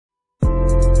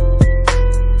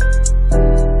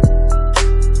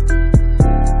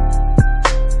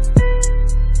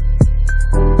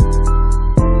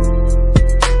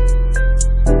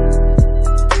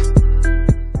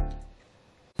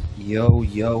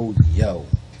Yo.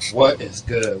 What is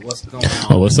good? What's going on?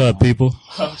 Oh, what's up, people?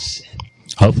 Oh, shit.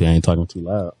 Hopefully I ain't talking too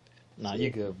loud. Nah, you're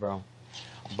good, bro.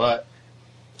 But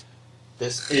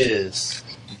this is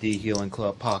the Healing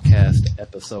Club Podcast,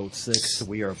 episode 6.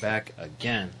 We are back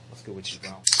again. What's good with you,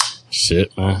 bro?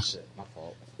 Shit, man. Oh, shit, my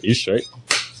fault. You straight?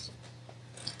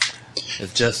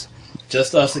 It's just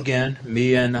us again.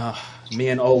 Me and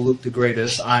old Luke the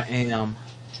Greatest. I am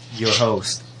your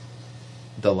host,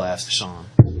 The Last Sean.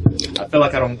 I feel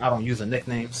like I don't use a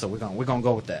nickname, so we're gonna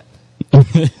go with that.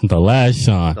 The Last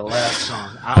Sean. The Last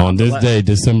Sean. On this day,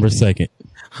 December 2nd.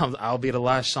 I'll be the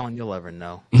last Sean you'll ever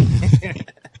know.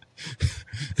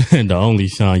 And the only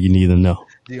Sean you need to know.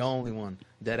 The only one.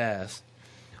 Dead ass.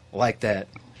 Like that.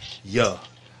 Yeah.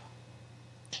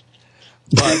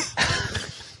 But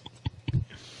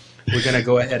we're going to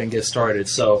go ahead and get started.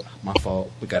 So, my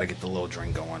fault. We got to get the little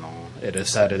drink going on. It is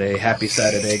Saturday. Happy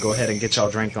Saturday. Go ahead and get y'all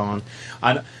drink on.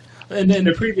 And in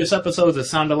the previous episodes, it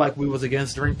sounded like we was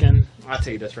against drinking. I'll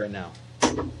tell you this right now.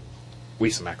 We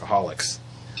some alcoholics.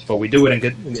 But we do it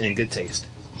in good taste.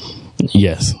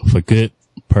 Yes, for good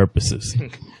purposes.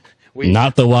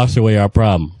 Not to wash away our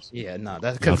problems. Yeah, no.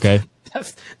 Okay.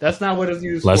 That's not what it's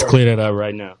used Let's for. clear that up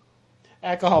right now.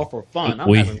 Alcohol for fun.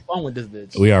 I'm having fun with this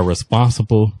bitch. We are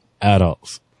responsible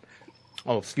adults.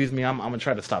 Oh, excuse me. I'm gonna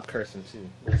try to stop cursing too.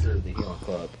 This is the Healing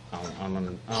Club. I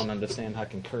don't understand how I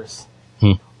can curse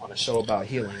on a show about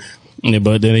healing. Yeah,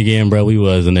 but then again, bro, we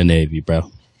was in the Navy,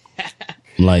 bro.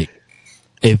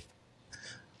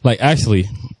 Actually,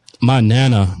 my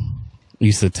nana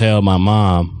used to tell my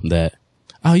mom that,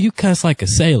 oh, you cuss like a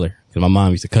sailor. Because my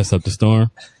mom used to cuss up the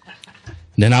storm.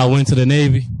 Then I went to the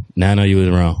Navy. Nana, you was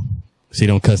wrong. She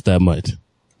don't cuss that much.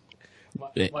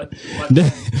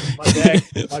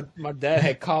 My dad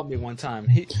had called me one time.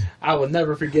 I will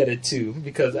never forget it too,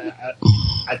 because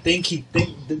I think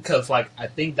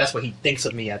that's what he thinks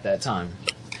of me at that time.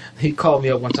 He called me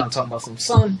up one time talking about some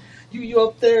son. You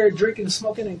up there drinking,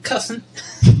 smoking, and cussing.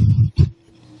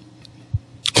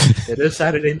 It is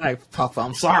Saturday night, Papa.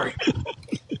 I'm sorry.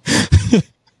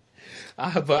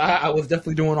 But I was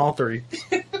definitely doing all three.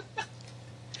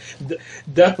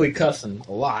 Definitely cussing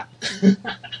a lot.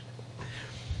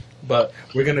 But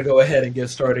we're going to go ahead and get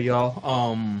started,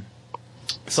 y'all.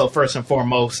 So first and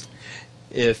foremost,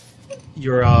 if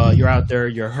you're out there,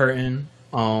 you're hurting,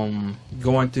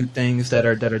 going through things that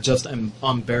are just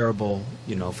unbearable,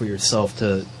 for yourself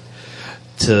to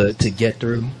get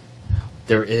through,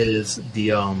 there is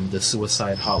the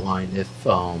suicide hotline.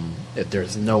 If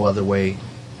there's no other way,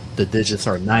 the digits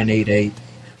are 988. You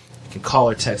can call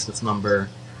or text this number.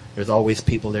 There's always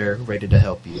people there ready to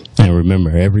help you. And remember,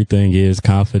 everything is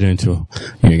confidential.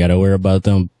 You ain't got to worry about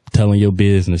them telling your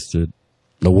business to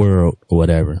the world or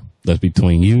whatever. That's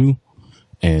between you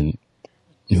and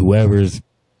whoever's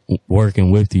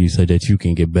working with you so that you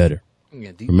can get better.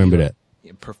 Yeah, remember that.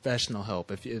 Professional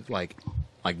help. If you like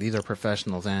these are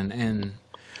professionals, and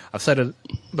I've said it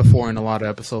before in a lot of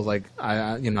episodes. Like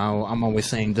I'm always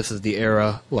saying this is the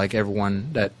era. Like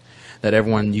everyone that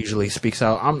everyone usually speaks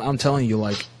out. I'm telling you,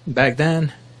 like back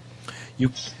then, you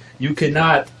could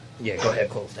not. Yeah, go ahead,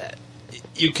 close that.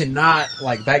 You cannot,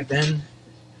 like back then,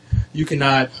 you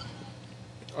cannot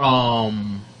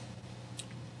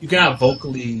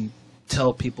vocally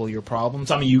tell people your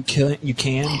problems. I mean, you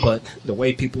can, but the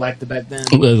way people acted back then,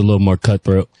 it was a little more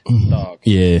cutthroat. Dog.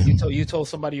 Yeah. You told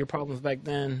somebody your problems back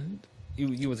then,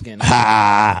 you was getting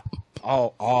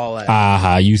all that.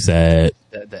 Ha, you said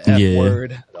the F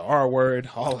word, the R word,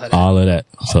 all of that. All of that.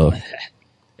 So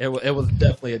it was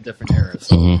definitely a different era.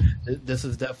 So this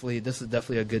is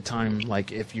definitely a good time.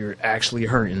 Like if you're actually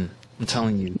hurting, I'm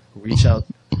telling you, reach out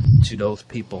to those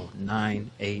people.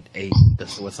 988, the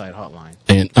suicide hotline.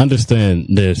 And understand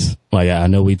this. Like I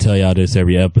know we tell y'all this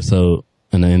every episode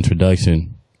in the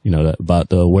introduction, about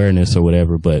the awareness or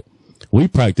whatever, but we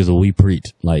practice what we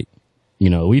preach. Like,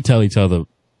 we tell each other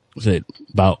shit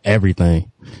about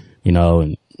everything,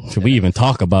 and we even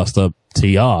talk about stuff to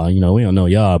y'all. We don't know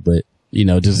y'all, but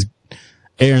just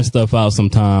airing stuff out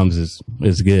sometimes is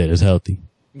good. It's healthy.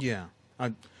 Yeah.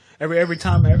 Every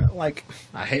time, like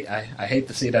I hate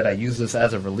to say that I use this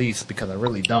as a release, because I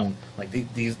really don't. Like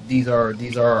these are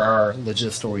our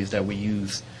legit stories that we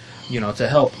use, to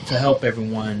help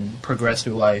everyone progress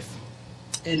through life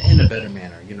in a better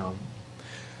manner.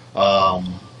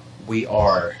 We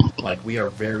are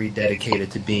very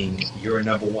dedicated to being your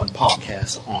number one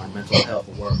podcast on mental health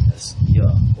awareness.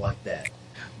 Yeah, like that.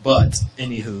 But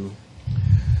anywho.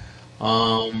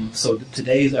 So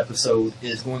today's episode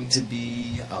is going to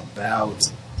be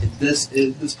about this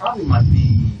probably might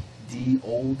be the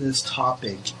oldest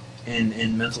topic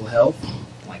in mental health.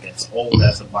 Like it's old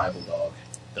as a Bible, dog.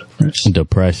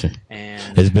 Depression.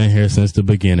 And it's been here since the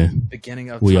beginning.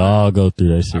 We all go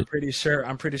through that shit.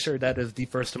 I'm pretty sure that is the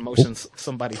first emotion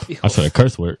somebody feels. I said a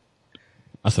curse word.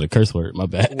 My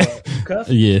bad. What? Cuss?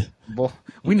 Yeah. Boy,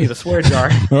 we need a swear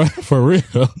jar. For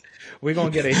real. We're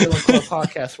going to get a Healing Club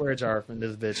podcast swear jar from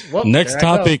this bitch. Well, next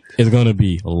topic is going to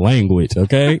be language,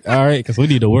 okay? All right, because we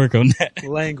need to work on that.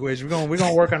 Language. We're going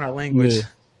to work on our language. Yeah.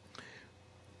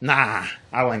 Nah,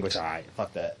 our language all right.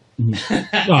 Fuck that.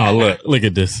 Oh, look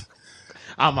at this.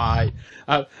 I'm all right.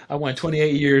 I went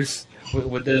 28 years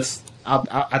with this.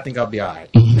 I think I'll be all right.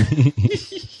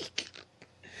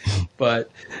 But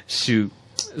shoot,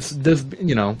 this,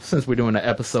 you know, since we're doing an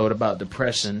episode about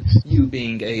depression, you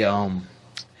being a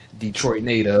Detroit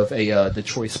native, a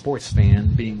Detroit sports fan,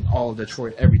 being all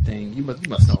Detroit everything, you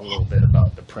must know a little bit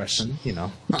about depression, you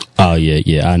know. Oh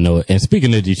yeah, I know it. And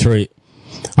speaking of Detroit,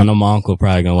 I know my uncle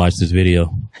probably gonna watch this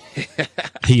video.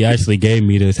 He actually gave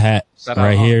me this hat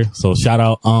here. So shout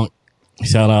out Unc.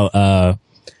 Shout out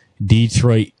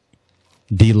Detroit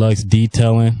Deluxe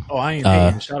Detailing. Oh, I ain't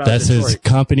hating. Shout out that's Detroit. His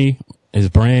company, his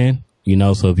brand. You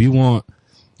know, so if you want,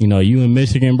 you know, you in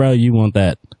Michigan, bro, you want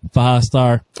that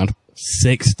 5-star,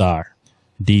 6-star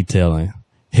detailing.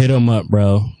 Hit him up,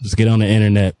 bro. Just get on the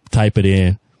internet, type it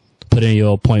in, put in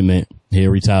your appointment.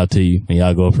 He'll reach out to you, and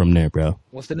y'all go from there, bro.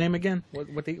 What's the name again?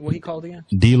 What he called again?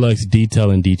 Deluxe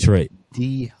Detailing Detroit.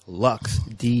 Deluxe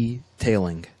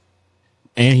Detailing.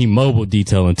 And he mobile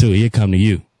detailing too. He'll come to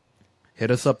you.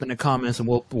 Hit us up in the comments, and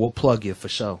we'll plug you for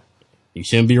sure. You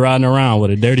shouldn't be riding around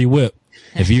with a dirty whip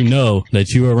if you know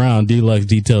that you're around Deluxe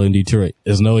Detailing Detroit.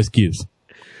 There's no excuse.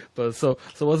 But so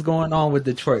what's going on with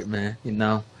Detroit, man? You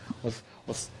know,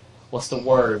 what's the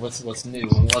word? What's new?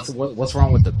 What's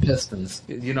wrong with the Pistons?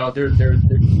 You know,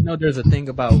 there's a thing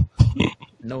about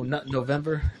not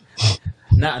November.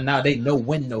 Now they no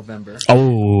win November.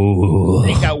 Oh,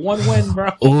 they got one win,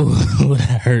 bro. Oh,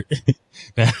 that hurt.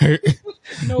 That hurt.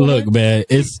 No Look, win. Man,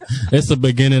 it's the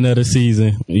beginning of the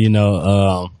season, you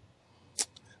know.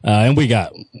 And we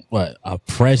got a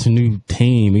fresh new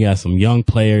team. We got some young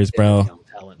players, bro.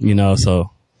 You know,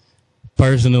 so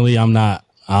personally, I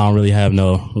don't really have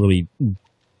no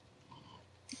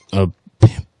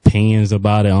opinions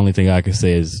about it. Only thing I can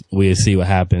say is we'll see what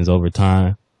happens over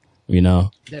time. You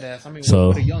know, I mean, so,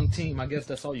 with a young team, I guess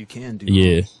that's all you can do.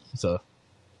 Yeah. So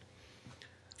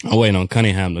I'm waiting on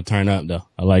Cunningham to turn up, though.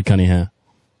 I like Cunningham.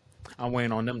 I'm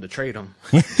waiting on them to trade him.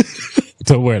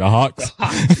 To where, the Hawks?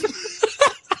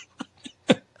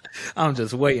 I'm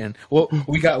just waiting. Well,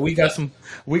 we got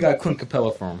Clint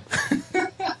Capella from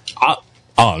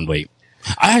him. Wait.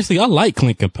 I like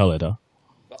Clint Capella though.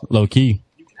 Low key.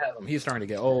 You can have him. He's starting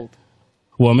to get old.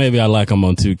 Well, maybe I like him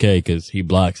on 2K because he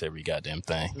blocks every goddamn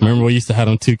thing. Remember we used to have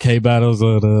them 2K battles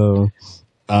on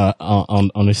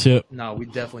the ship? No, we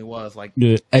definitely was like.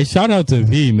 Yeah. Hey, shout out to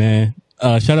V, man.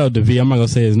 Shout out to V. I'm not gonna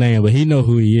say his name, but he know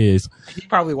who he is. He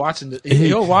probably watching this.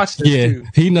 He'll watch this too.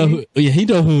 He know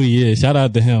who he is. Shout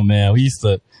out to him, man. We used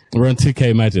to run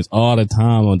 2K matches all the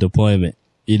time on deployment.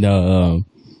 You know,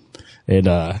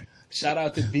 shout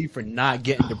out to V for not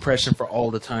getting depression for all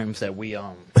the times that we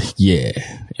Yeah,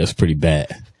 it's pretty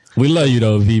bad. We love you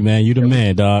though, V, man. You the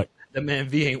man, dog. The man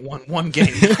V ain't won one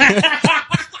game.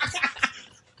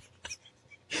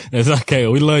 It's okay.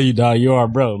 We love you, dog. You are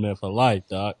bro, man, for life,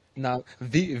 dog. No,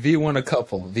 V won a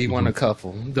couple. V won a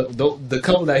couple. The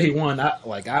couple that he won,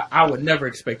 I would never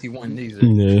expect he won either.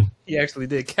 Yeah. He actually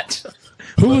did catch us.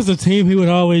 Who was the team he would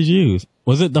always use?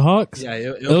 Was it the Hawks? Yeah,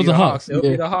 it was the Hawks. It'll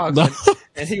be the Hawks.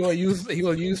 And he will use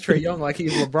Trae Young like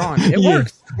he's LeBron. It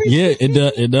works. Yeah,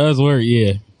 it does work.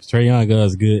 Yeah, Trae Young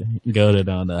does good. Got it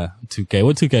on 2K.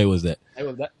 What 2K was that? It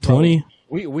was that 20.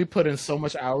 We put in so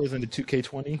much hours into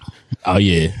 2K20. Oh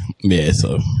yeah.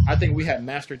 So I think we had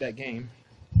mastered that game.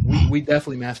 We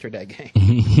definitely mastered that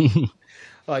game.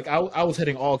 Like I was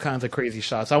hitting all kinds of crazy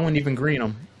shots. I wouldn't even green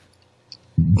them.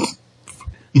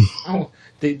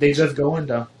 They just go in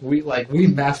though. We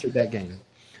mastered that game.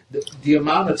 The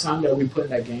amount of time that we put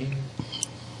in that game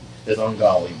is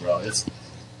ungodly, bro.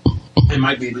 It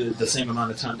might be the same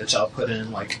amount of time that y'all put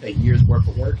in like a year's worth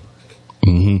of work.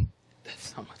 Mm-hmm.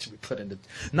 That's how much we put into.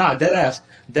 Nah, dead ass.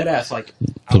 Like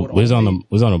we was on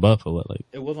the boat for what? Like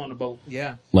it was on the boat,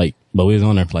 yeah. Like, but we was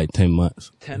on there for like 10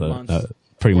 months. 10 months,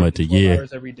 pretty much a year.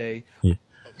 Hours every day. Yeah.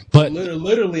 But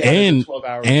literally, and 12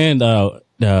 hours. And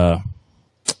the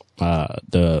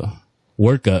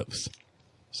workups.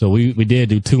 So we did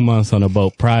do 2 months on the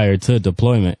boat prior to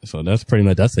deployment. So that's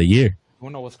a year. You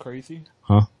wanna know what's crazy?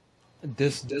 Huh?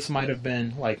 This might have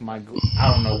been like I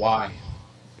don't know why,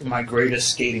 my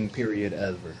greatest skating period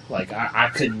ever. Like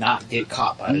I could not get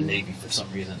caught by the Navy for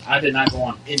some reason. I did not go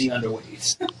on any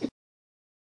underways.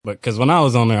 But because when I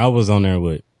was on there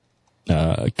with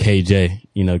KJ.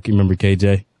 You know, you remember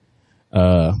KJ?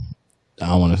 I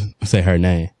don't want to say her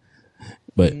name,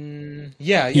 but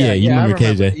yeah. You remember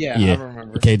KJ? Yeah, I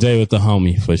remember. KJ was the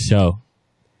homie for sure.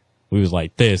 We was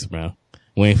like this, bro.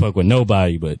 We ain't fuck with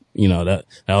nobody, but you know that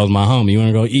was my homie. You want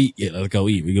to go eat? Yeah, let's go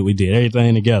eat. We did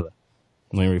everything together.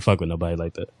 We ain't really fuck with nobody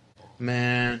like that.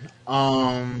 Man,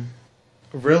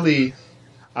 really,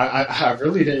 I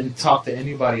really didn't talk to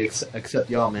anybody except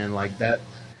y'all, man. Like that,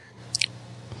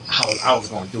 I was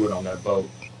going through it on that boat,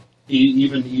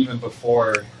 even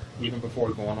before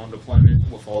going on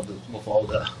deployment with all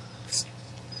the.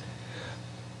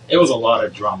 It was a lot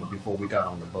of drama before we got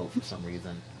on the boat for some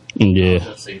reason. Yeah, I'll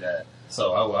just say that.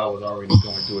 So I was already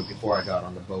going through it before I got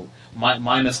on the boat.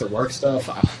 Minus the work stuff.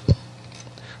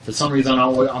 For some reason,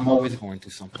 I'm always going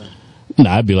through something.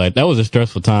 Nah, I'd be like, that was a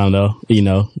stressful time though, you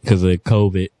know, because of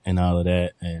COVID and all of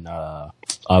that, and all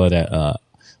of that. What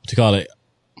you call it?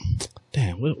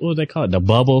 Damn, what was they called? The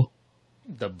bubble.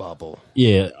 The bubble.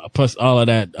 Yeah. Plus all of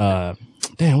that.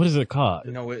 Damn, what is it called?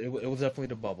 No, it was definitely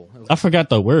the bubble. I forgot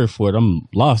the word for it. I'm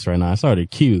lost right now. I started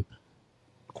Q.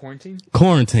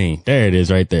 Quarantine. There it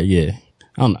is, right there. Yeah.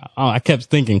 I don't know. I kept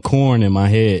thinking corn in my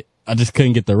head. I just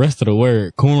couldn't get the rest of the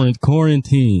word.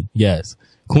 Quarantine. Yes.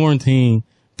 Quarantine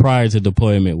prior to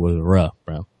deployment was rough,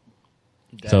 bro.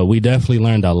 So we definitely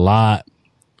learned a lot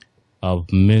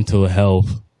of mental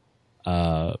health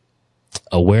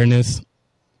awareness.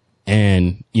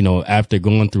 And, you know, after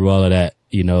going through all of that,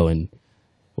 you know, and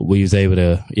we was able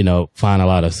to, you know, find a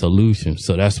lot of solutions.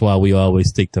 So that's why we always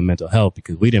stick to mental health,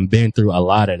 because we done been through a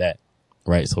lot of that,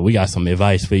 right? So we got some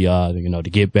advice for y'all, you know, to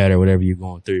get better, whatever you're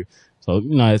going through. So,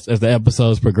 you know, as the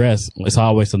episodes progress, it's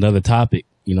always another topic,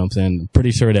 you know what I'm saying? I'm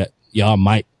pretty sure that y'all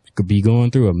could be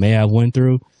going through or may have went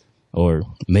through, or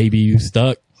maybe you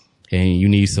stuck and you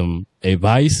need some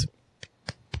advice.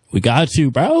 We got you,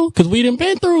 bro, because we done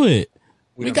been through it.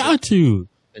 We got you.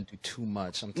 Been through too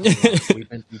much. I'm telling you, we've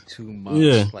been through too much.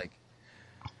 Yeah. Like,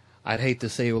 I'd hate to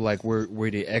say like we're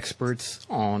the experts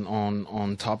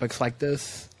on topics like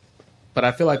this, but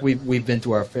I feel like we've been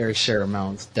through our fair share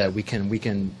amounts that we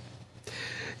can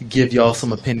give y'all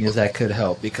some opinions that could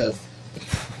help. Because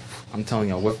I'm telling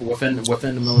y'all, within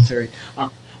the military,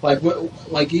 like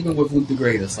even with Luke the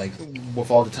Greatest, like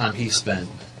with all the time he spent,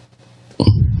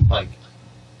 like.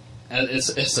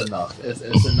 It's enough.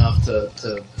 It's enough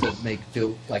to make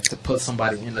feel like to put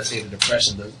somebody in a state of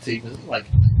depression to even like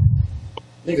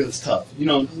niggas is tough. You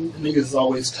know, niggas is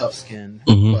always tough skinned,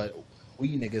 but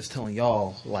we niggas telling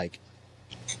y'all like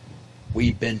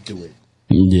we've been through it.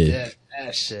 Yeah,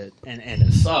 that shit, and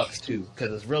it sucks too,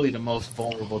 because it's really the most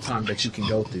vulnerable time that you can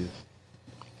go through.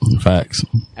 Facts.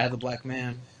 As a black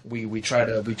man, we try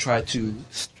to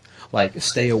like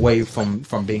stay away from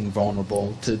being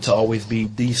vulnerable to always be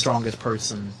the strongest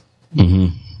person.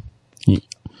 You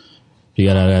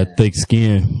got that thick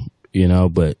skin, you know,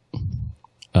 but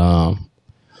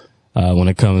when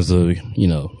it comes to, you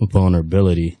know,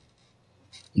 vulnerability,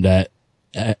 that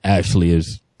actually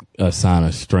is a sign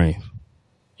of strength,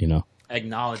 you know.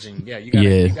 Acknowledging,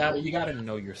 you gotta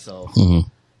know yourself.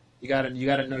 You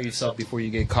gotta know yourself before you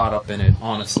get caught up in it.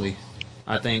 Honestly.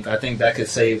 I think that could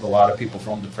save a lot of people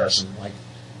from depression, like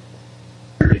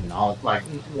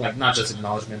not just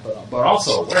acknowledgement, but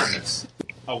also awareness.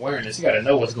 Awareness. You got to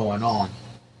know what's going on.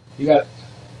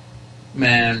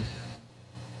 Man.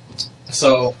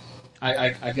 So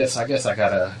I guess I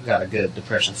got a good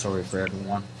depression story for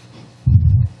everyone.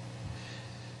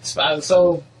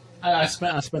 So I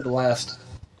spent the last,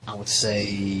 I would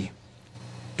say,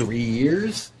 3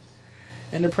 years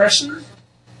in depression.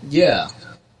 Yeah.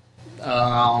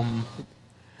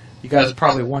 You guys are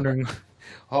probably wondering,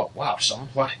 oh wow, Sean,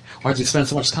 why'd you spend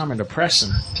so much time in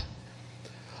depression?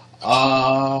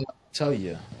 Tell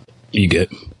you. You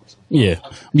good? Yeah,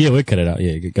 we cut it out.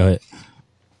 Yeah, go ahead.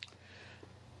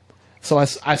 So I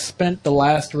spent the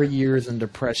last 3 years in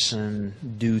depression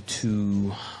due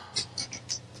to,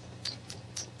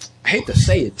 I hate to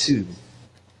say it too,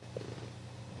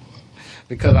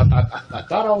 because I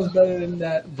thought I was better than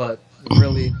that, but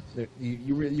really,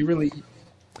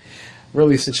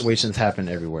 really situations happen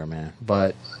everywhere, man.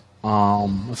 But I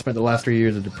spent the last 3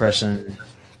 years of depression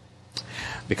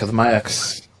because of my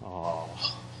ex. Oh.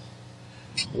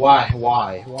 Why,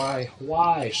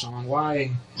 Sean? Why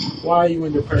are you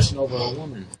in depression over a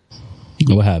woman?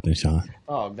 What happened, Sean?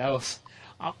 Oh,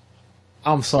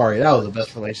 I'm sorry. That was the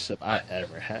best relationship I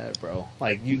ever had, bro.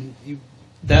 Like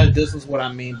this is what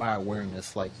I mean by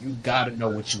awareness. Like, you gotta know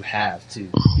what you have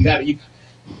too.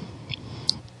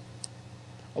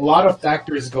 A lot of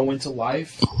factors go into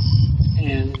life,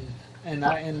 and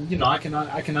and you know, I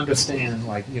can understand,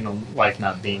 like, you know, life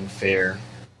not being fair.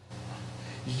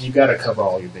 You got to cover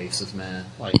all your bases, man.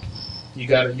 Like, you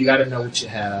gotta know what you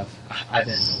have. I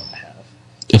didn't know what I have.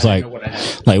 It's I didn't know what I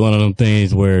had. like one of them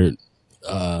things where you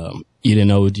didn't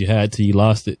know what you had till you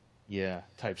lost it. Yeah,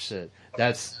 type shit.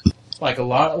 That's like a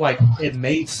lot. Like, it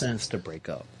made sense to break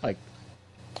up. Like,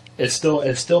 it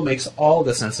still makes all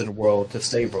the sense in the world to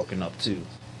stay broken up too.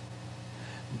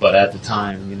 But at the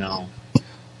time, you know,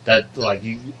 that, like,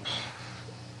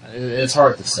 it's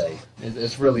hard to say.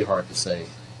 It's really hard to say.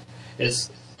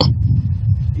 It's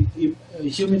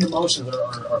human emotions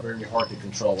are very hard to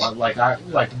control. I'm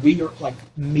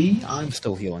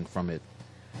still healing from it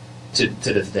to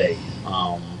this day.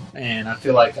 And I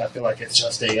feel like it's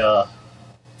just a.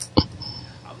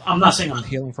 I'm not saying I'm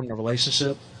healing from the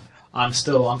relationship. I'm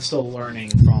still learning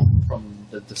from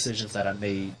the decisions that I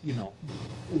made. You know,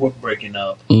 with breaking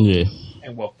up. Yeah.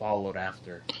 And what followed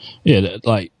after. Yeah,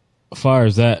 like, as far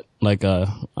as that, like, I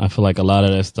feel like a lot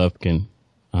of that stuff can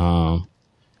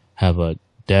have a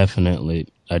definite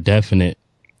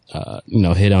you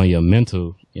know, hit on your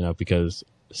mental, you know, because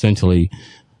essentially,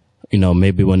 you know,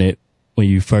 maybe when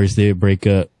you first did break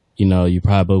up, you know, you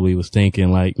probably was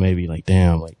thinking, like, maybe, like,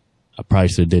 damn, like, I probably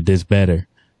should have did this better.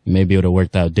 Maybe it would have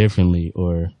worked out differently,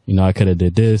 or, you know, I could have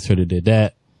did this, could have did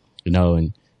that, you know,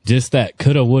 and just that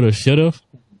coulda, woulda, shoulda,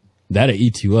 that'll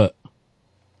eat you up,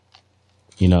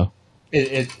 you know.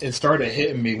 It started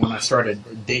hitting me when I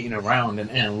started dating around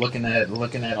and looking at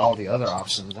all the other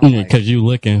options. Because you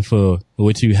looking for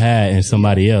what you had in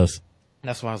somebody else.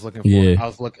 That's what I was looking for. Yeah.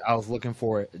 I was looking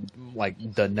for, like,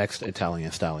 the next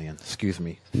Italian stallion. Excuse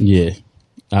me. Yeah,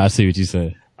 I see what you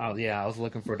said. Oh yeah, I was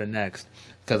looking for the next,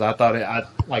 because I thought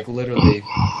like, literally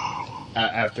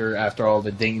after all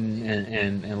the dating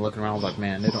and looking around, I was like,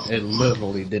 man, it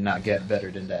literally did not get better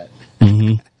than that.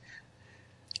 Mm-hmm.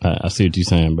 I see what you're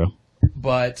saying, bro.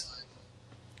 But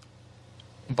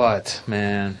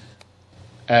man,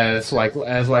 as I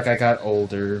got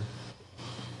older,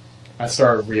 I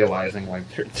started realizing, like,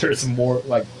 there's more.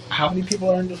 Like, how many people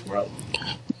are in this world?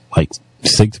 Like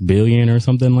 6 billion or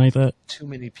something like that. Too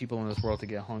many people in this world to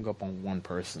get hung up on one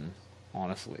person.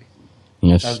 Honestly,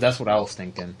 yes. That's what I was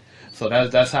thinking. So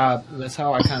that's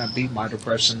how I kind of beat my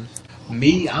depression.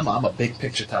 Me, I'm a big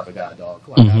picture type of guy, dog.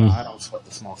 Like, I don't sweat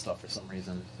the small stuff for some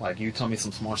reason. Like, you tell me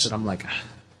some small shit, I'm like,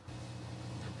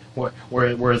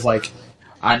 whereas, like,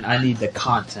 I need the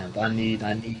content. I need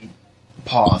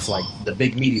pause, like the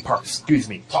big meaty part. Excuse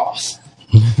me, pause.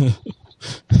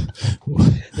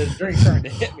 The drink starting to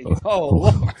hit me. Oh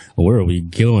Lord. Where are we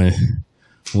going?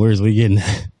 Where's we getting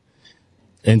at?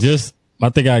 And just, I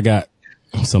think I got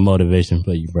some motivation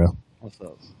for you, bro. What's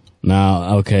up?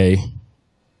 Now, okay,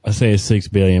 I say it's 6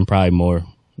 billion, probably more,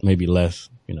 maybe less,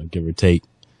 you know, give or take.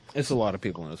 It's a lot of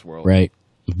people in this world. Right.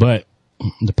 But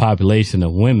the population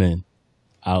of women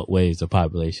outweighs the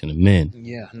population of men.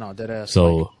 Yeah, no, that ass.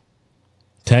 So, like,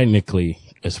 technically,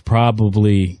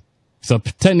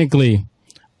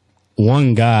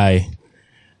 one guy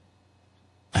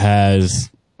has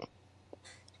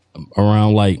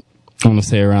around, like, I want to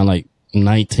say around, like,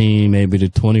 19, maybe to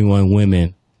 21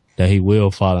 women that he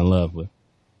will fall in love with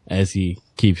as he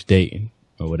keeps dating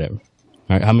or whatever. All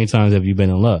right, how many times have you been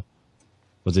in love?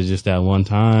 Was it just that one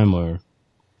time, or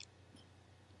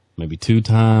maybe 2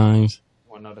 times?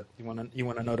 You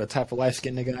want to know the type of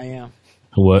light-skinned nigga I am?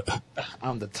 What?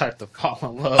 I'm the type to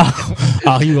fall in love.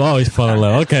 Oh, you always fall in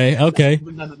love. Okay.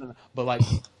 No. But, like,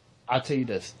 I'll tell you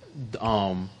this.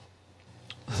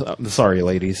 Sorry,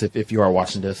 ladies, if you are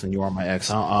watching this and you are my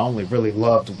ex, I only really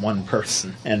loved one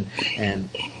person, and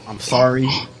I'm sorry,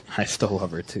 I still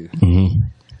love her too. Mm-hmm.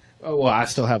 Well, I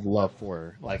still have love for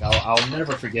her. Like, I'll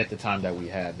never forget the time that we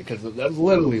had, because that was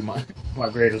literally my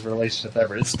greatest relationship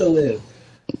ever. It still is.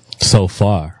 So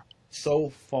far,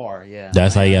 yeah.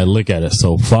 That's how you gotta look at it.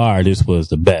 So far, this was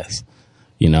the best.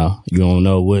 You know, you don't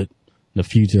know what the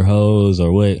future holds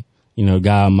or what, you know,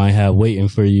 God might have waiting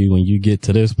for you when you get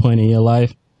to this point in your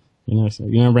life. You know, so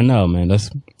you never know, man. That's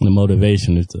the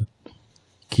motivation, is to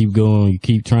keep going, you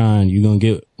keep trying, you're gonna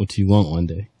get what you want one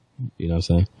day. You know what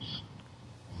I'm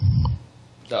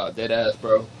saying? Dead ass,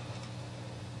 bro.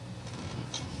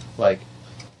 Like,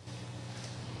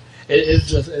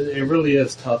 it really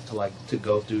is tough to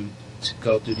go through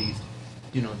these,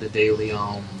 you know, the daily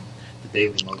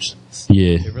motions.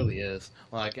 Yeah, it really is.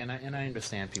 Like, and I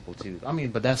understand people too. I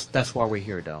mean, but that's why we're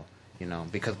here, though. You know,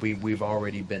 because we've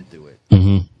already been through it.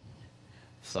 Mm-hmm.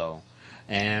 So,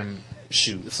 and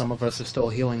shoot, some of us are still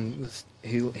healing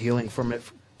from it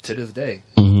to this day.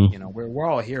 Mm-hmm. You know, we're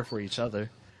all here for each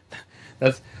other.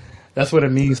 That's what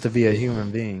it means to be a human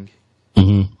being.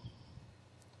 Mm-hmm.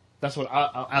 That's what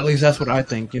at least that's what I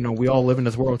think. You know, we all live in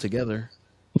this world together.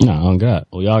 No, oh God,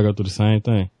 we all go through the same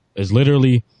thing. It's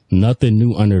literally nothing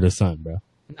new under the sun, bro.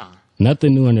 Nah.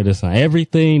 Nothing new under the sun.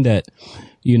 Everything that,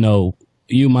 you know,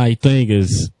 you might think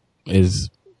is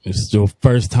your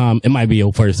first time. It might be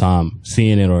your first time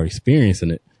seeing it or experiencing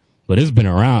it, but it's been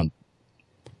around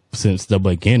since the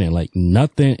beginning. Like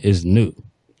nothing is new.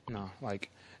 No, like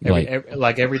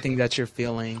everything that you're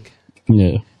feeling.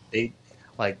 Yeah.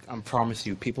 I promise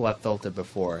you, people have felt it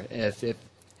before.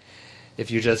 If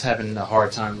you're just having a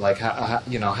hard time, like how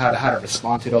to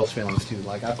respond to those feelings too.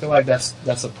 Like I feel like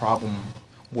that's a problem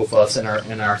with us in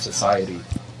our society.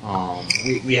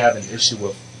 We have an issue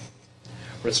with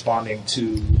responding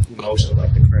to emotions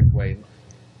like the correct way.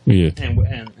 Yeah.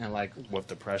 And like with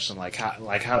depression,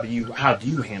 how do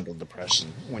you handle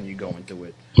depression when you go into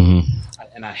it?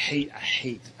 Mm-hmm. I hate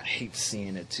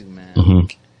seeing it too, man. Mm-hmm.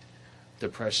 Like,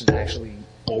 depression actually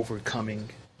overcoming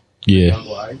young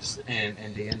lives, and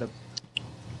they end up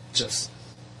just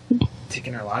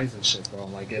taking their lives and shit, bro.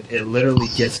 Like it literally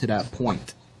gets to that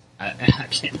point. I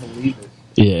can't believe it.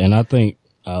 Yeah, and I think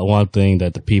one thing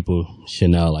that the people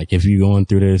should know, like if you're going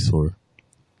through this,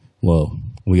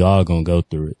 we all gonna go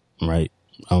through it, right?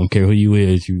 I don't care who you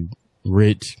is, you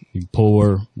rich, you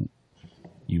poor,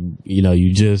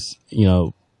 you just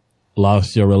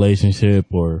lost your relationship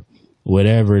or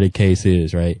whatever the case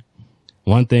is, right?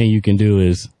 One thing you can do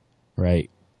is,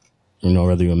 right,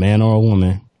 whether you're a man or a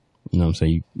woman, you know what I'm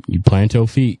saying, you plant your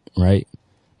feet, right?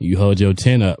 You hold your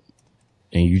chin up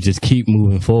and you just keep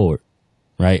moving forward,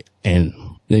 right? And,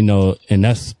 and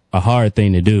that's a hard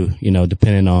thing to do,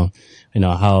 depending on,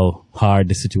 how hard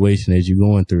the situation is you're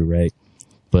going through, right?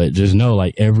 But just know,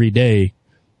 like, every day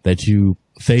that you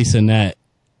facing that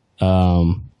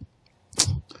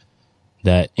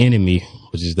enemy,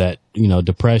 which is that,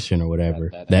 depression or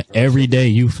whatever, that every day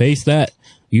you face that,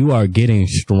 you are getting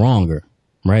stronger,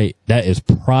 right? That is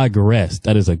progress.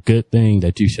 That is a good thing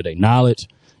that you should acknowledge.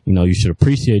 You should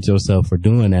appreciate yourself for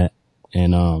doing that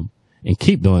and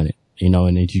keep doing it,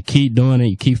 and if you keep doing it,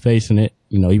 you keep facing it,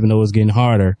 even though it's getting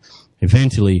harder,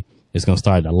 eventually it's going to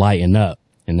start to lighten up.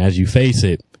 And as you face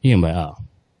it, you're going to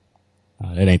be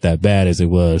like, it ain't that bad as it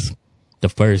was the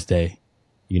first day,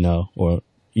 or,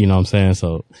 you know what I'm saying?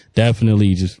 So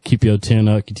definitely just keep your chin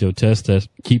up, keep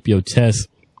your chest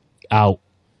out,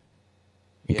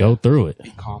 go through it.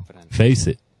 Be confident. Face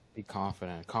it. Be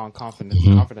confident. Confidence.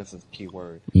 Mm-hmm. Confidence is the key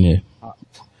word. Yeah.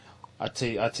 I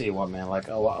tell you what, man. Like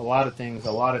a lot of things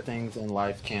in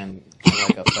life can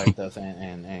like affect us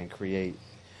and create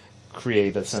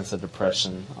a sense of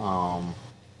depression.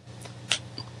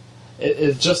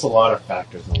 It's just a lot of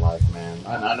factors in life, man.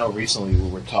 I know recently we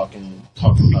were talking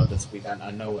about this week.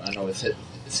 I know it's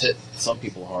hit some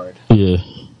people hard. Yeah.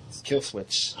 It's kill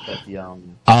switch that the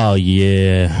Oh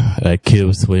yeah, that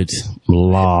kill switch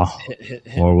law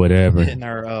or whatever. Hitting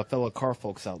our fellow car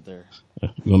folks out there.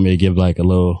 You want me to give like a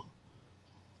little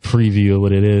preview of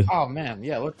what it is? Oh man,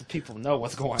 yeah. Let the people know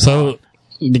what's going on. So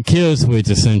the kill switch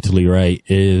essentially, right,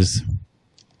 is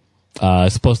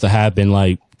it's supposed to happen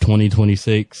like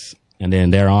 2026. And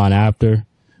then they're on after,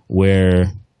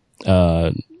 where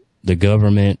the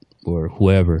government or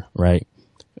whoever, right,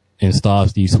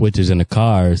 installs these switches in the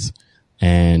cars.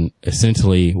 And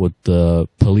essentially what the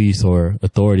police or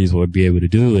authorities would be able to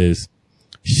do is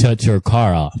shut your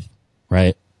car off,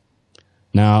 right?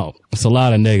 Now, it's a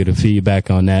lot of negative feedback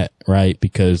on that, right?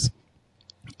 Because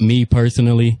me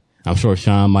personally, I'm sure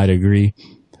Sean might agree,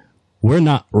 we're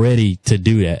not ready to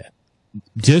do that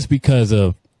just because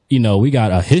of, we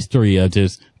got a history of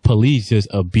just police just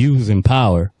abusing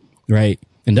power, right?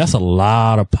 And that's a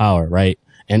lot of power, right?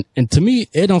 And to me,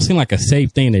 it don't seem like a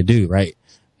safe thing to do, right?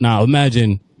 Now,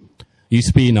 imagine you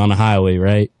speeding on the highway,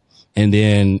 right? And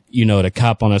then, the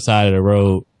cop on the side of the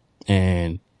road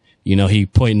and, he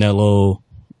pointing that little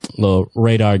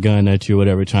radar gun at you or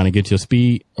whatever, trying to get your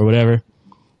speed or whatever.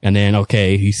 And then,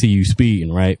 okay, he see you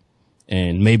speeding, right?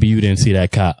 And maybe you didn't see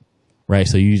that cop, right?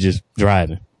 So you just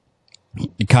driving.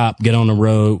 The cop get on the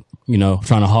road,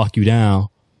 trying to hawk you down,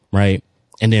 right?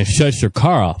 And then shuts your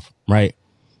car off, right?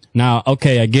 Now,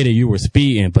 okay, I get it. You were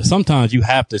speeding, but sometimes you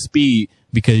have to speed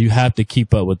because you have to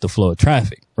keep up with the flow of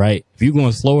traffic, right? If you're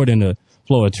going slower than the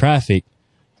flow of traffic,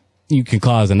 you can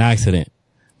cause an accident.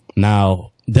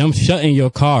 Now, them shutting your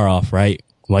car off, right,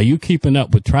 while you keeping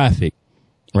up with traffic,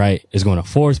 right, is going to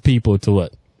force people to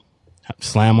what?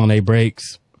 Slam on their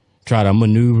brakes, try to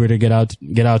maneuver to get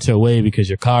out your way because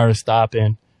your car is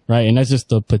stopping, right? And that's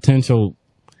just a potential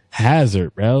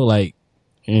hazard, bro. Like,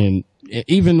 and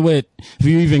even if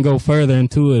you even go further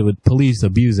into it with police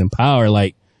abusing power,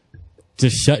 like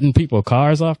just shutting people's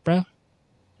cars off, bro.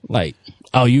 Like,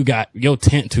 oh, you got your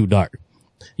tent too dark.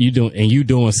 You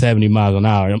doing 70 miles an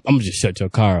hour. I'm gonna just shut your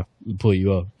car off and pull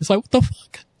you over. It's like, what the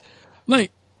fuck?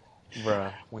 Like,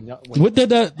 bruh, what did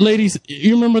that lady?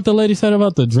 You remember what the lady said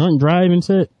about the drunk driving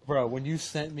shit? Bro, when you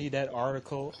sent me that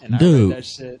article and I read that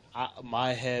shit,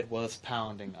 my head was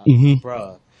pounding.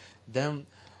 Bruh, them.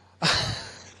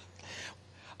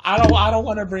 I don't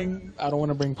want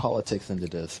to bring politics into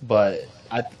this, but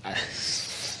I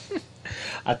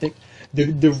think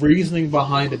the reasoning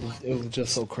behind it was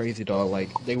just so crazy, dog. Like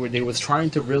they was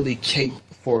trying to really cape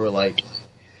for like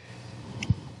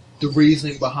the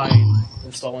reasoning behind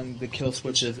installing the kill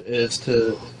switches is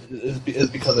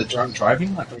because of drunk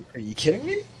driving. Like, are you kidding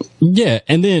me? Yeah,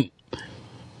 and then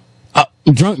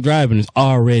drunk driving is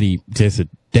already just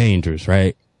dangerous,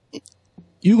 right?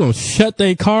 You gonna shut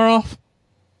their car off?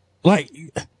 Like,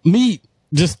 me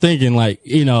just thinking, like,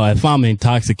 you know, if I'm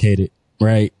intoxicated,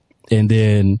 right, and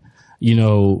then, you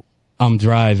know, I'm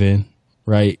driving,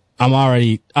 right,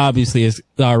 obviously it's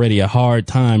already a hard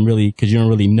time, really, because you don't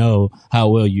really know how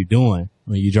well you're doing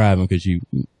when you're driving because you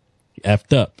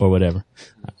effed up or whatever.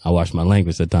 I watch my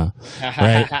language at the time,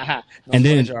 right? And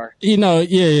then, you know,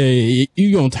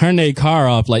 you gonna turn their car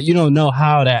off, like, you don't know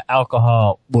how that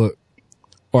alcohol would,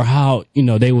 or how, you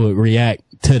know, they would react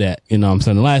to that. You know what I'm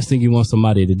saying? The last thing you want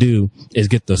somebody to do is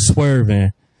get the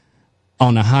swerving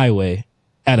on the highway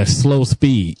at a slow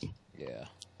speed. Yeah.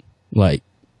 Like,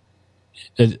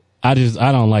 I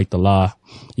don't like the law,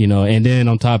 you know, and then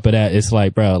on top of that, it's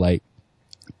like, bro, like,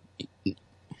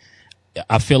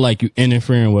 I feel like you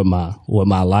interfering with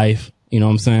my life. You know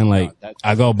what I'm saying? Like,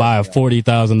 I go buy a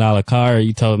 $40,000 car.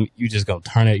 You tell me you just gonna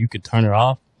turn it. You could turn it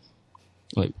off.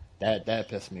 Like that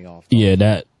pissed me off. Yeah,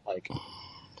 that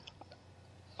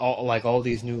all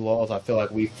these new laws. I feel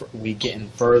like we getting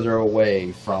further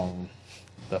away from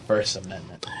the First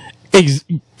Amendment.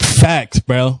 Facts,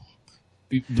 bro.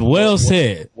 Well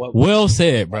said,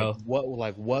 bro.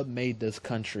 What made this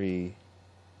country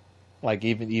like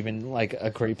even like a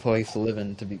great place to live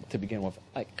in to begin with?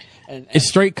 Like, and it's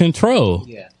straight control.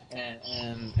 Yeah,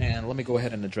 and let me go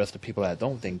ahead and address the people that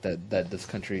don't think that this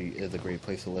country is a great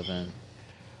place to live in.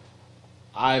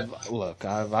 I've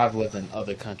lived in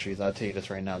other countries. I'll tell you this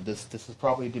right now. This is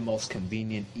probably the most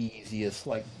convenient, easiest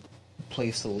like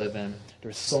place to live in.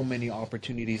 There's so many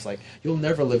opportunities. Like, you'll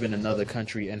never live in another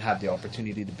country and have the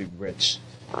opportunity to be rich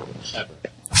ever.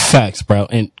 Facts, bro.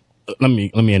 And let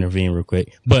me intervene real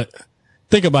quick. But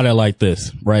think about it like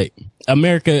this, right?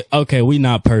 America, okay, we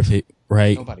not perfect,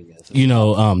 right? Nobody is. You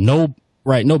know,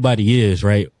 nobody is,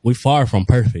 right? We far from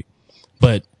perfect.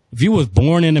 But if you was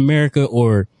born in America,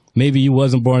 or maybe you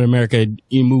wasn't born in America,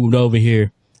 you moved over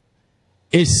here,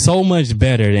 it's so much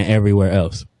better than everywhere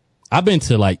else. I've been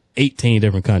to like 18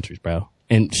 different countries, bro.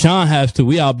 And Sean has too.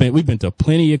 We've been to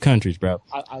plenty of countries, bro.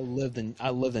 I lived in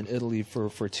Italy for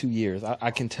 2 years.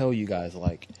 I can tell you guys,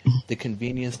 like, the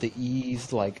convenience, the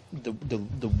ease, like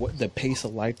the pace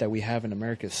of life that we have in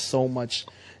America is so much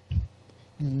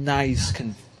nice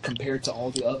compared to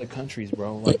all the other countries,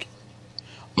 bro. Like,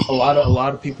 a lot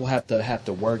of people have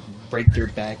to work, break their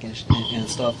back and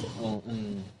stuff.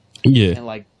 Yeah. And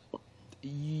like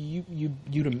you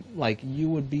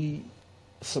would be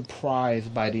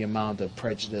surprised by the amount of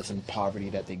prejudice and poverty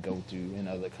that they go through in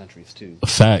other countries too.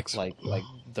 Facts. Like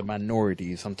the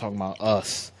minorities. I'm talking about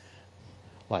us.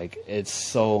 Like, it's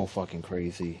so fucking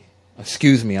crazy.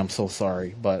 Excuse me, I'm so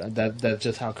sorry, but that's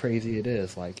just how crazy it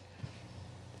is. Like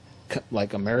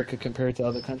America compared to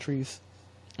other countries.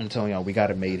 I'm telling y'all, we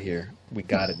got it made here. We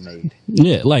got it made.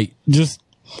 Yeah, like, just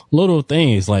little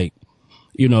things, like,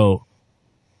 you know,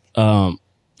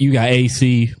 you got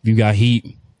AC, you got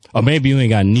heat, or maybe you ain't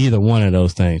got neither one of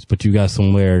those things, but you got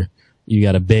somewhere, you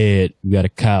got a bed, you got a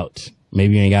couch,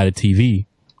 maybe you ain't got a TV.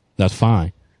 That's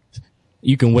fine.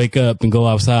 You can wake up and go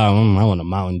outside. I want a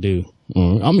Mountain Dew.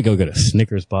 I'm gonna go get a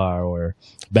Snickers bar or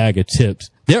a bag of chips.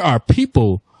 There are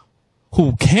people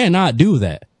who cannot do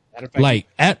that. Like,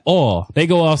 at all. They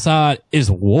go outside, it's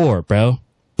war, bro.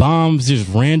 Bombs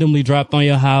just randomly dropped on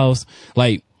your house.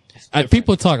 Like,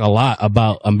 people talk a lot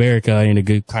about America ain't a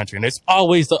good country, and it's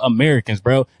always the Americans,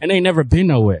 bro, and they never been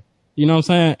nowhere. You know what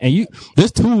I'm saying? And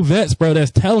there's 2 vets, bro,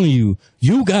 that's telling you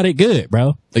got it good,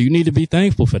 bro. So you need to be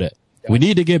thankful for that. Yeah. We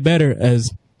need to get better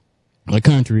as a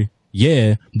country,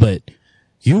 yeah, but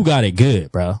you got it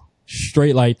good, bro.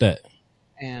 Straight like that.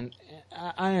 And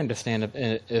I understand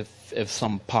if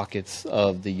some pockets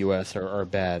of the U.S. are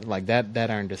bad, like that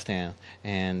I understand.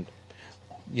 And,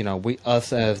 you know,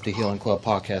 us as the Healing Club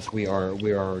podcast, we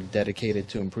are dedicated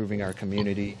to improving our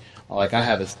community. Like, I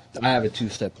have a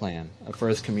 2-step plan.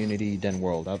 First community, then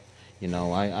world. I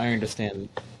understand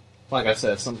like I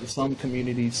said, some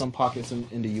communities, some pockets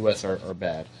in the U.S. are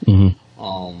bad.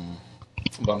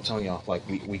 But I'm telling y'all, like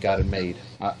we got it made.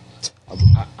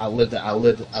 I lived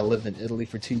in Italy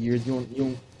for 2 years.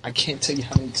 I can't tell you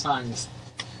how many times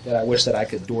that I wish that I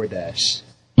could DoorDash.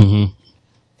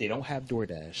 They don't have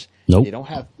DoorDash. Nope. They don't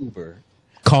have Uber.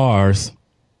 Cars.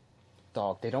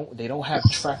 Dog. They don't have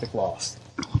traffic laws.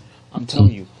 I'm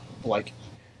telling you, like,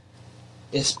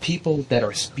 it's people that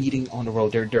are speeding on the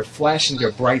road. They're flashing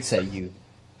their brights at you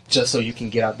just so you can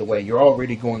get out the way. You're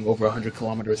already going over 100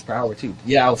 kilometers per hour too.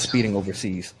 Yeah, I was speeding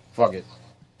overseas. Fuck it.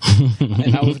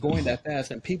 And I was going that fast,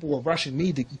 and people were rushing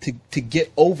me to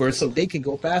get over so they can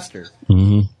go faster.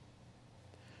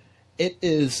 It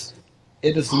is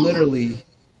literally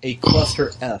a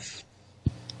cluster F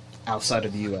outside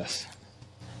of the U.S.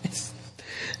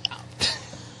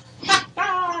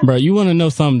 Bro, you want to know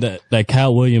something that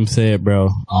Cal Williams said, bro?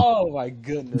 Oh my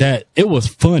goodness. That it was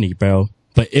funny, bro,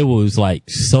 but it was like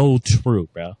so true,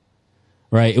 bro.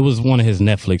 Right? It was one of his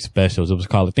Netflix specials. It was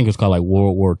called, I think it was called like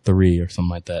World War III or something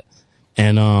like that.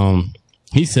 And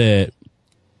he said,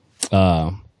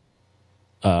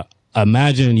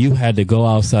 imagine you had to go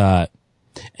outside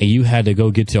and you had to go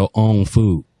get your own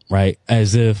food, right?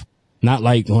 As if not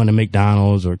like going to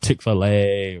McDonald's or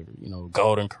Chick-fil-A or,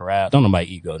 Golden Corral. Don't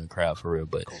nobody eat Golden Corral for real,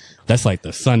 but that's like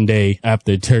the Sunday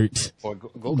after church. Or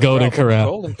Golden Corral.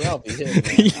 Golden Corral be hitting,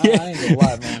 man. I ain't gonna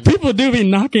lie, man. People do be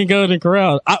knocking Golden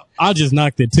Corral. I just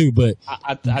knocked it too, but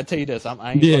I tell you this, I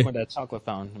ain't fucking with that chocolate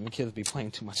fountain. My kids be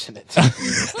playing too much in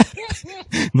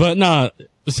it. But nah,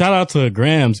 shout out to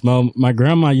Grams, Mo. My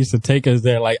grandma used to take us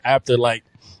there like after like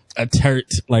a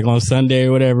church, like on Sunday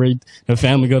or whatever. The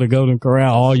family go to Golden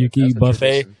Corral, all you can eat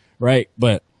buffet, right?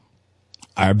 But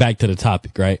all right, back to the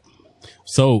topic, right?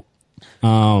 So,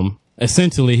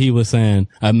 essentially he was saying,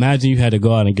 imagine you had to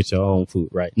go out and get your own food,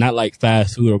 right? Not like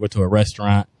fast food or go to a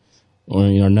restaurant or,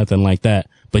 nothing like that.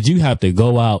 But you have to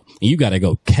go out and you got to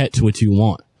go catch what you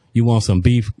want. You want some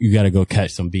beef, you got to go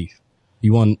catch some beef.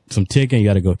 You want some chicken, you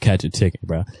got to go catch a chicken,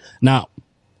 bro. Now,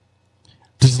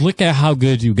 just look at how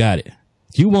good you got it.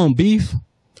 You want beef?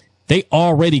 They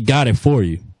already got it for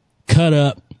you. Cut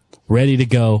up, ready to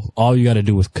go. All you got to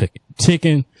do is cook it.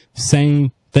 Chicken,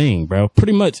 same thing, bro.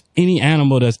 Pretty much any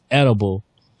animal that's edible,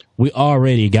 we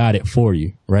already got it for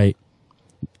you, right?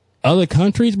 Other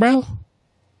countries, bro,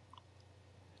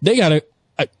 they got to,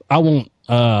 I want,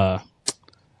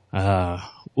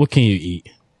 what can you eat?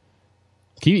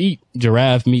 Can you eat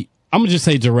giraffe meat? I'm going to just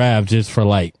say giraffe just for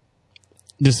like,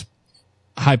 just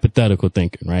hypothetical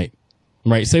thinking, right?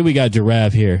 Right. Say we got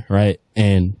giraffe here, right?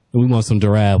 And we want some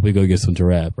giraffe. We go get some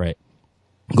giraffe, right?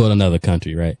 Go to another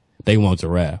country, right? They want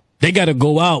giraffe. They got to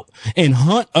go out and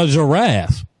hunt a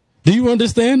giraffe. Do you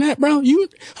understand that, bro?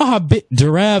 How big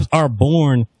giraffes are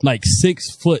born like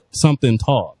 6 foot something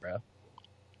tall, bro.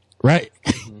 Right?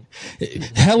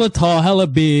 Hella tall, hella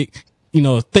big,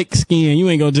 thick skin. You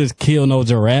ain't gonna just kill no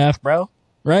giraffe, bro.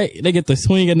 Right? They get to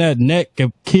swing in that neck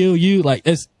and kill you. Like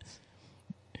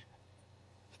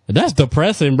that's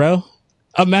depressing, bro.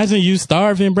 Imagine you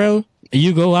starving, bro, and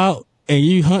you go out and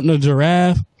you hunting a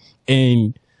giraffe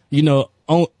and,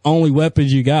 only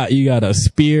weapons you got a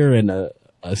spear and a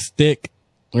stick,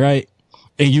 right?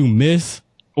 And you miss,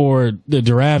 or the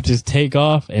giraffe just take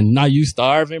off and now you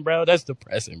starving, bro. That's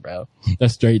depressing, bro.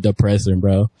 That's straight depressing,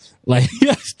 bro. Like,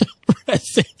 that's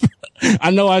depressing, bro.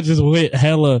 I know I just went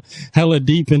hella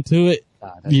deep into it,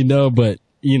 but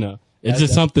it's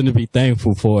just something to be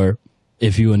thankful for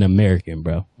if you're an American,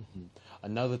 bro.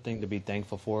 Another thing to be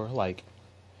thankful for, like,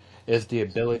 is the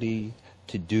ability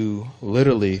to do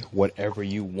literally whatever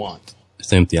you want.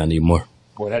 It's empty. I need more.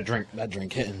 Boy, that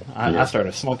drink hitting. I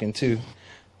started smoking too.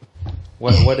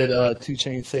 What did 2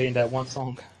 Chainz say in that one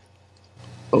song?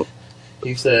 Oh.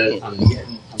 He said, I'm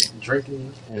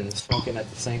drinking and smoking at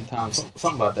the same time.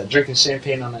 Something about that. Drinking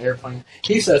champagne on the airplane.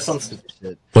 He said some stupid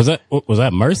shit. Was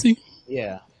that Mercy?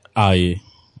 Yeah. Oh yeah.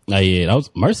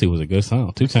 Mercy was a good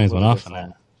song. 2 Chainz went off on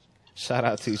that. Shout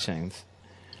out 2 Chainz.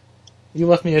 You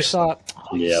left me a shot.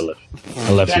 Yeah,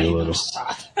 I left you a little.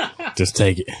 Just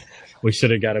take it. We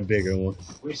should have got a bigger one.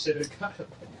 We should have got it.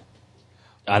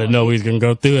 I didn't know we was gonna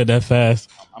go through it that fast.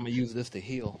 I'm gonna use this to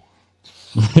heal.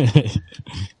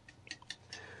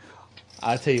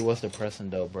 I tell you what's depressing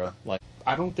though, bro. Like,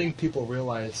 I don't think people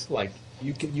realize, like,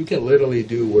 you can literally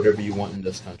do whatever you want in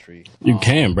this country. You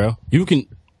can, bro. You can,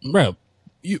 bro.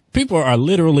 People are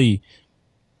literally,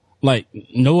 like,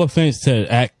 no offense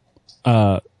to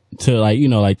to like,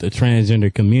 like the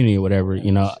transgender community or whatever,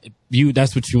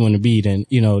 that's what you want to be, then,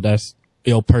 that's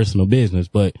your personal business.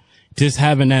 But just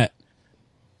having that,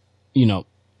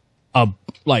 a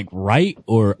like right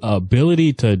or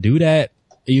ability to do that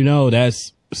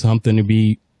that's something to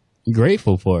be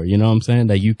grateful for. You know what I'm saying?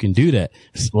 That you can do that.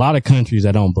 There's a lot of countries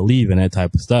that don't believe in that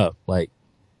type of stuff. Like,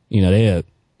 they'll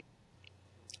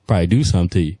probably do something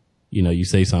to you. You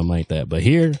say something like that. But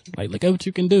here, like, look at what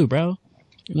you can do, bro.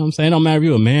 You know what I'm saying? No matter if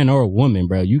you're a man or a woman,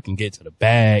 bro, you can get to the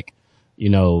bag.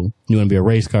 You want to be a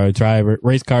race car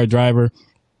driver.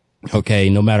 Okay,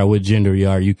 no matter what gender you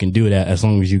are, you can do that as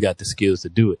long as you got the skills to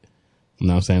do it. You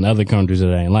know what I'm saying? Other countries, it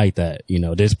ain't like that.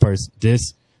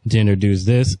 This gender does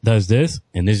this,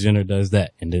 and this gender does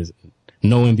that. And there's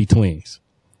no in betweens.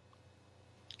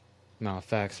 No,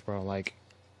 facts, bro. Like,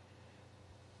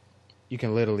 you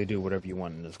can literally do whatever you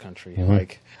want in this country. Mm-hmm.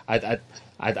 Like,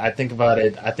 I think about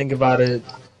it,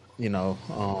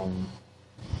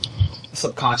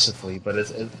 subconsciously, but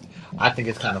I think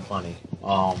it's kind of funny.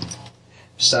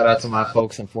 Shout out to my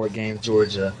folks in Fort Gaines,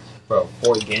 Georgia. Bro,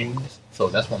 Fort Gaines, so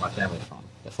that's where my family's from.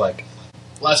 It's like,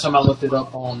 last time I looked it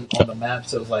up on the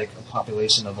maps, it was like a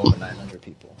population of over 900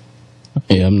 people.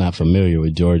 Yeah, I'm not familiar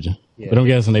with Georgia. Yeah. But I'm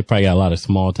guessing they probably got a lot of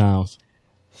small towns.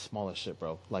 Smaller shit,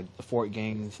 bro. Like, the Fort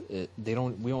Gaines, we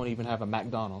don't even have a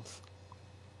McDonald's.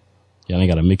 Yeah, they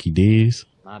got a Mickey D's.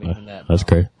 Not even that. That's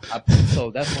crazy.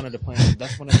 So that's one of the plans.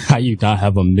 How you not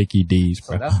have a Mickey D's,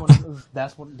 bro? So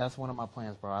that's one of my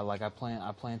plans, bro. I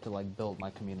plan to like build my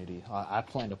community. I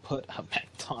plan to put a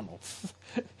McDonald's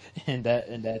in that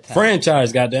town.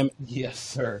 Franchise, goddammit. Yes,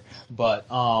 sir. But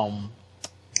what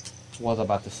was I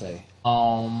about to say?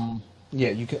 Yeah,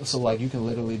 you can. So like, you can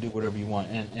literally do whatever you want.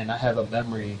 And I have a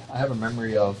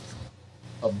memory of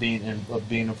being in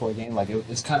Fort Gaines. Like,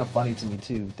 it's kind of funny to me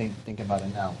too. Thinking about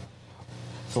it now.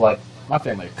 So, like, my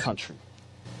family is country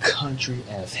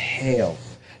as hell.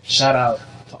 Shout out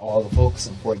to all the folks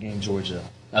in Fort Gaines, Georgia.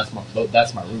 That's my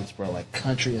roots, bro. Like,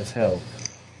 country as hell.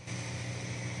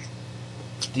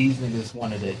 These niggas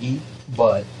wanted to eat,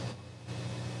 but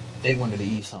they wanted to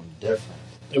eat something different.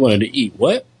 They wanted to eat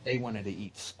what? They wanted to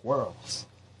eat squirrels.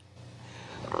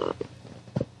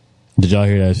 Did y'all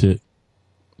hear that shit?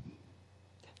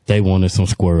 They wanted some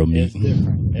squirrel meat. It's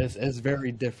different. It's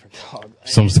very different, dog.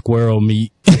 Some squirrel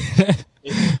meat.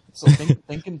 So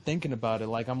thinking about it,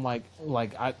 like, I'm like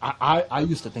I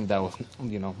used to think that was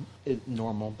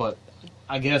normal, but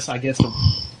I guess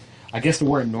the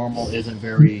word normal isn't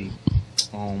very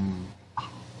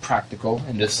practical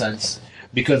in this sense,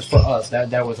 because for us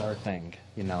that was our thing,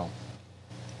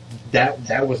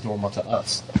 that was normal to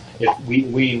us. If we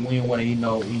didn't want to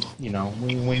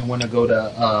we want to go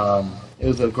to it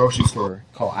was a grocery store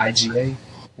called IGA.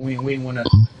 We didn't want to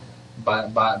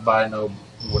buy no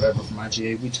whatever from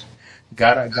IGA. We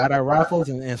got our rifles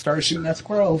and started shooting at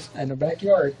squirrels in the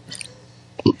backyard.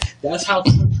 That's how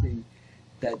country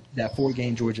that Fort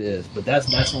Gaines, Georgia is. But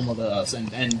that's normal to us, and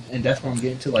that's what I'm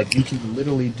getting to. Like, you can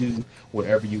literally do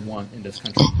whatever you want in this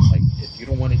country. Like, if you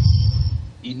don't want to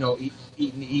eat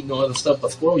no other stuff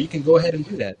but squirrel, you can go ahead and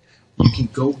do that. You can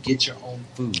go get your own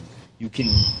food.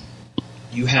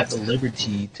 You have the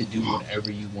liberty to do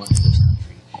whatever you want in this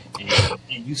country.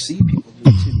 And you see people do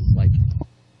it too, like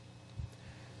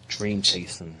dream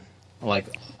chasing. Like,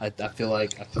 I feel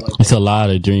like it's a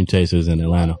lot of dream chasers in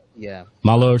Atlanta. Yeah.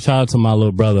 Shout out to my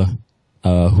little brother,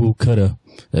 Who Coulda.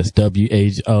 That's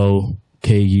WHOKUTA,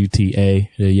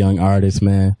 the young artist,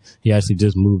 man. He actually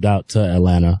just moved out to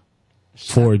Atlanta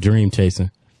for dream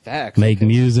chasing. Facts. Make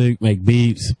music, make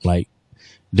beats. Like,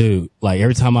 dude, like,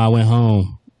 every time I went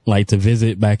home, like, to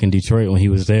visit back in Detroit when he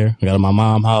was there, I got to my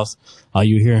mom's house, all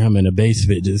you hear him in the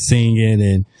basement just singing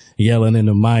and yelling in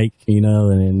the mic, and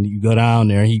then you go down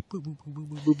there and he boop, boop,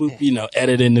 boop, boop, boop, boop,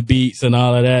 editing the beats and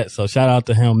all of that. So shout out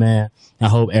to him, man. I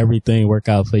hope everything work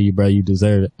out for you, bro. You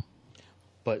deserve it.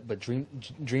 But dream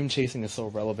chasing is so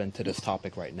relevant to this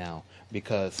topic right now,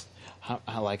 because how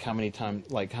many times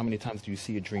do you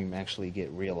see a dream actually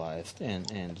get realized and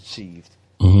achieved?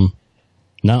 Mm-hmm.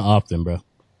 Not often, bro.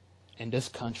 In this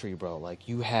country, bro, like,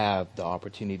 you have the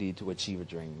opportunity to achieve a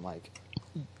dream, like,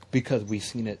 because we've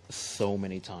seen it so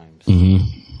many times.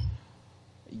 Mm-hmm.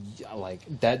 Yeah, like,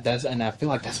 and I feel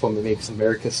like that's what makes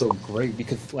America so great,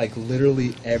 because, like,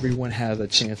 literally everyone has a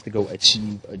chance to go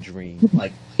achieve a dream,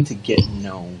 like, to get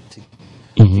known, to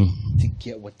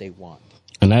get what they want.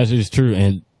 And that's just true.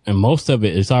 And most of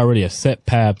it is already a set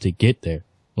path to get there.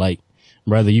 Like,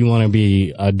 whether you want to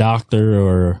be a doctor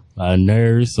or a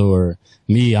nurse, or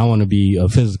me, I want to be a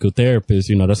physical therapist,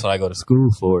 that's what I go to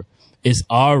school for. It's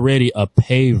already a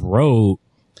paved road.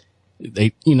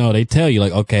 They tell you,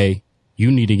 like, okay, you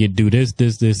need to do this,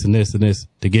 and this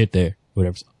to get there.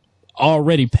 Whatever's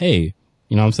already paved.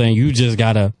 You know what I'm saying? You just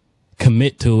gotta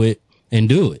commit to it and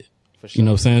do it. For sure. You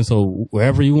know what I'm saying? So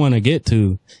wherever you want to get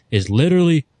to is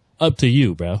literally up to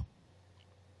you, bro.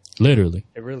 Literally.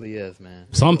 It really is, man.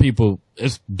 Some people,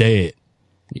 it's dead.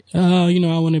 Oh, you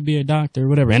know, I want to be a doctor or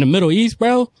whatever. In the Middle East,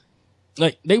 bro,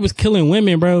 like, they was killing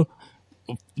women, bro,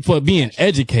 for being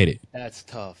educated. That's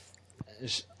tough.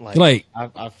 Like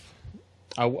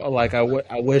I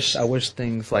wish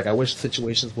things, like, I wish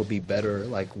situations would be better,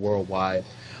 like, worldwide,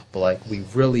 but, like, we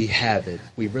really have it.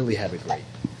 We really have it great.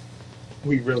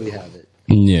 We really have it.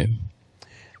 Yeah.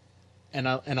 And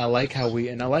I like how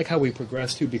we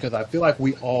progress too, because I feel like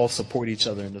we all support each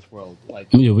other in this world. Like,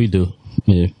 yeah, we do.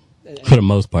 Yeah. For the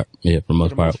most part. Yeah, for the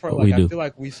most part, like, we do. I feel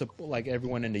like like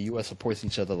everyone in the US supports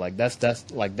each other. Like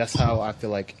that's how I feel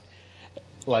like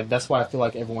that's why I feel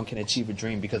like everyone can achieve a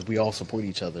dream, because we all support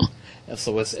each other. And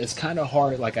so it's kind of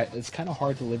hard. Like, it's kind of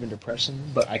hard to live in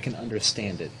depression, but I can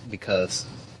understand it, because,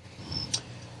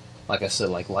 like I said,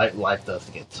 like, life does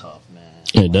get tough, man.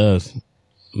 It does.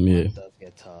 Yeah. It does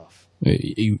get tough.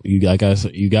 You like I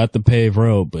said, you got the paved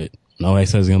road, but nobody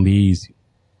says it's gonna be easy.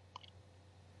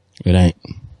 It ain't.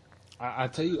 I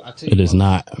tell you. It is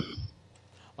not.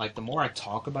 Like, the more I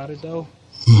talk about it, though,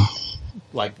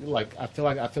 like I feel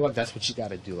like that's what you got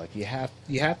to do. Like, you have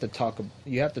to talk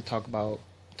about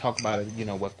it. You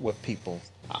know, with people.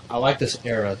 I like this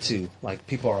era too. Like,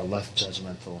 people are less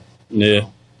judgmental. Yeah. You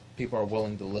know? People are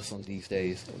willing to listen these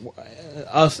days.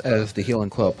 Us as the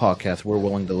Healing Club podcast, we're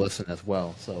willing to listen as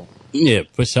well. So yeah,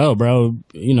 for sure, bro.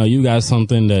 You know, you got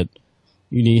something that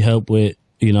you need help with.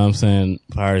 You know what I'm saying?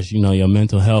 As far as, you know, your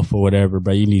mental health or whatever,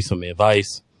 but you need some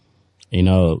advice, you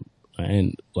know,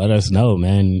 and let us know,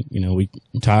 man. You know, we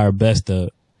try our best to,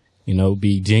 you know,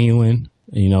 be genuine,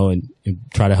 you know, and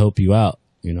try to help you out,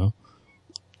 you know.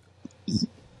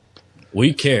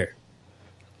 We care.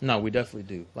 No, we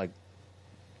definitely do. Like,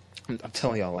 I'm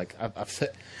telling y'all, like, I've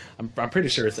said, I'm pretty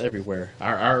sure it's everywhere.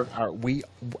 Our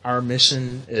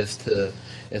mission is to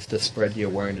spread the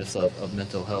awareness of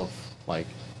mental health, like,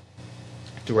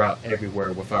 throughout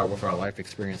everywhere with our life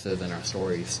experiences and our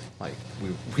stories. Like,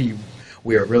 we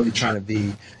are really trying to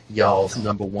be y'all's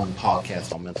 #1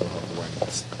 podcast on mental health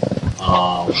awareness.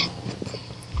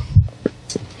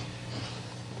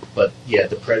 But yeah,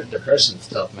 depression's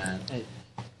tough, man. Hey,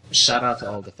 shout out to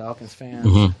all the Falcons fans.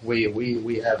 Mm-hmm.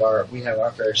 We have our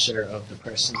fair share of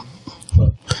depression,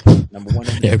 but #1 in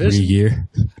the every division. Year.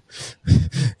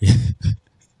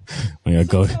 When I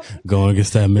go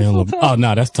against that man. Oh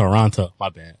no, that's Toronto. My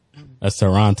bad. That's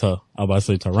Toronto. I was about to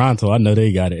say Toronto. I know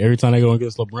they got it. Every time they go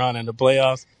against LeBron in the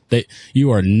playoffs,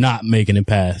 you are not making it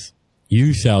pass.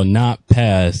 You shall not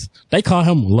pass. They call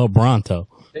him LeBronto.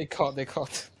 They call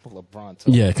LeBronto.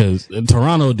 Yeah, because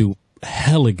Toronto do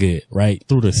hella good, right?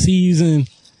 Through the season,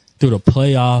 through the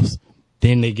playoffs,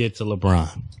 then they get to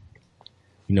LeBron.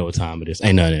 You know what time it is.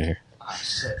 Ain't nothing in here.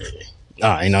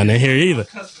 Ain't nothing in here either.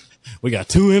 We got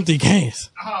 2 empty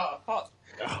cans. Oh,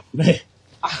 man.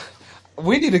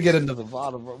 We need to get into the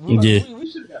bottom.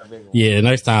 We should have got a bigger one. Yeah,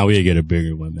 next time we'll get a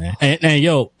bigger one, man. And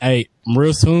yo, hey,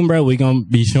 real soon, bro, we gonna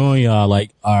be showing y'all,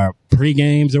 like, our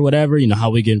pre-games or whatever, you know, how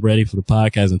we get ready for the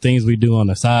podcast and things we do on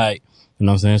the side. You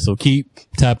know what I'm saying? So keep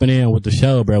tapping in with the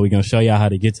show, bro. We're gonna show y'all how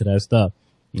to get to that stuff.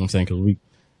 You know what I'm saying? Because we,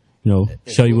 you know,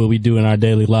 show you what we do in our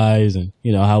daily lives and,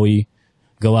 you know, how we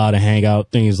go out and hang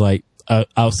out, things like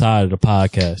outside of the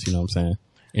podcast, you know what I'm saying?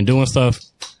 And doing stuff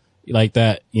like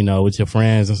that, you know, with your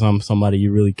friends and somebody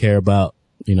you really care about,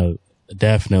 you know,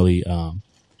 definitely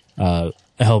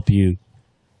help you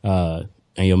and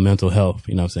your mental health,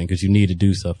 you know what I'm saying? Because you need to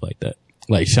do stuff like that.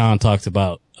 Like Sean talks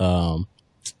about,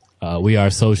 we are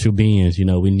social beings, you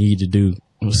know, we need to do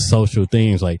social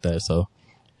things like that. So,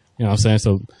 you know what I'm saying?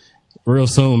 So real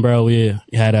soon, bro, we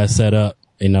had that set up,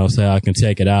 you know, so I can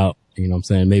check it out. You know what I'm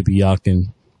saying? Maybe y'all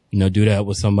can, you know, do that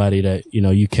with somebody that, you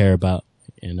know, you care about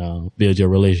and build your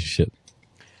relationship.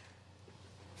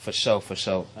 For sure.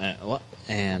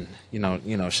 And you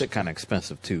know, shit kind of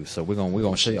expensive too. So we're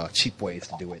gonna show y'all cheap ways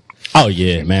to do it. Oh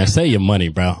yeah, man, save your money,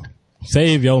 bro.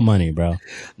 Save your money, bro.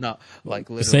 No,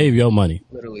 like literally, save your money.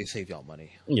 Literally save y'all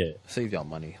money. Yeah, save y'all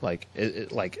money. Like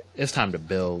like it's time to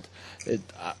build.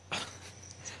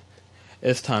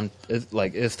 It's time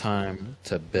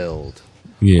to build.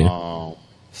 Yeah.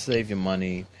 Save your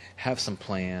money. Have some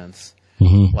plans.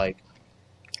 Mm-hmm. Like.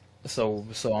 So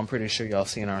I'm pretty sure y'all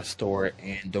seen our store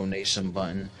and donation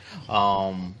button.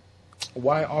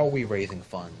 Why are we raising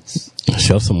funds?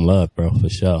 Show some love, bro, for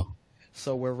sure.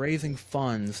 So we're raising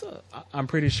funds. I'm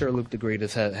pretty sure Luke the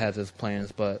Greatest has his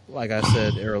plans, but like I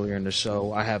said earlier in the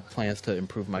show, I have plans to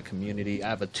improve my community. I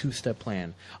have a 2-step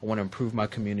plan. I want to improve my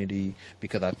community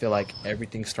because I feel like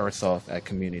everything starts off at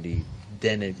community,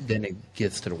 then it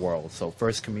gets to the world. So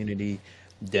first community,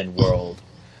 then world.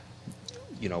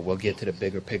 we'll get to the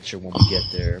bigger picture when we get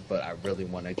there, but I really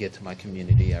want to get to my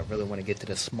community. I really want to get to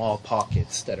the small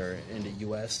pockets that are in the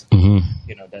U.S.,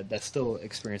 that still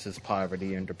experiences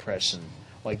poverty and depression.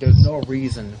 Like, there's no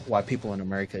reason why people in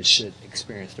America should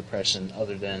experience depression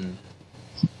other than,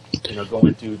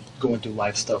 going through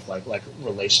life stuff like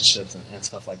relationships and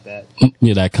stuff like that.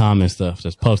 Yeah, that common stuff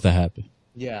that's supposed to happen.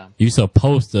 Yeah. You're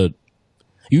supposed to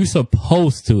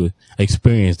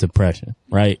experience depression,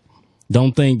 right?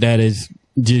 Don't think that it's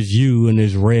just you and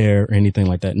it's rare or anything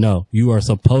like that. No, you are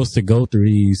supposed to go through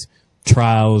these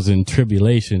trials and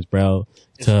tribulations, bro,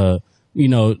 to,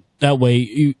 that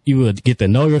way you would get to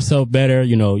know yourself better.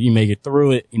 You make it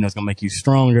through it. It's going to make you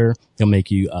stronger. It's going to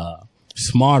make you,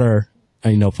 smarter,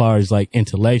 as far as like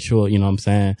intellectual, you know what I'm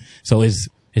saying? So it's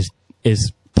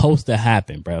supposed to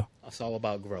happen, bro. It's all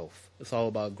about growth. It's all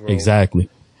about growth. Exactly.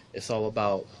 It's all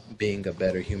about being a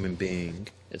better human being.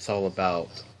 It's all about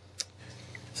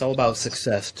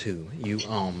success too.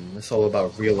 It's all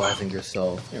about realizing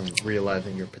yourself and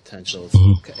realizing your potentials.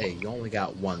 Hey, you only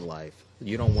got one life.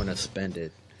 You don't want to spend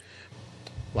it.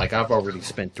 Like, I've already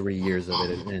spent 3 years of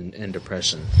it in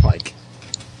depression. Like,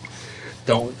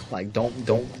 don't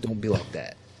be like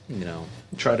that.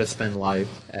 Try to spend life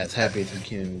as happy as you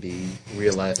can be,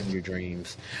 realizing your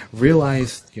dreams.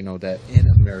 Realize, that in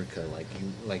America,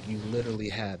 you literally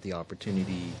have the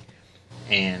opportunity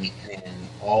and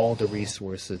all the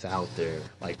resources out there,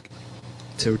 like,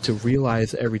 to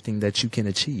realize everything that you can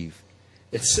achieve.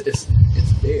 It's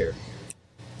there.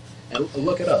 And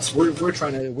look at us. We're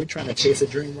trying to chase a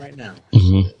dream right now.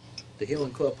 Mm-hmm. The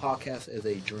Healing Club podcast is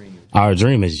a dream. Our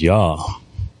dream is y'all.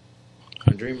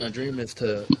 My dream is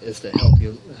to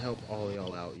help all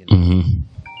y'all out. Mm-hmm.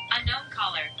 Unknown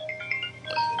caller.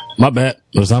 My bad.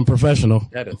 It was unprofessional.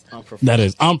 That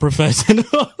is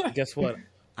unprofessional. Guess what?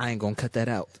 I ain't gonna cut that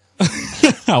out.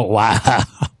 Oh, wow.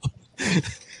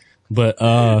 But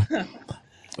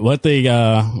one thing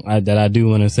that I do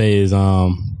want to say is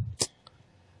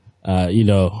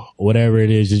whatever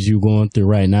it is that you're going through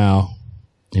right now,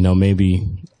 maybe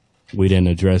we didn't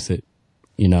address it.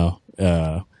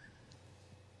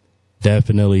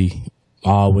 Definitely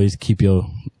always keep your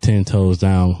 10 toes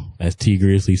down, as T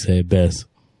Grizzly said best.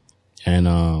 And,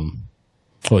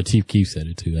 Chief Keef said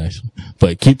it too, actually.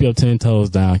 But keep your 10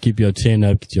 toes down, keep your chin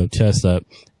up, get your chest up,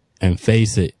 and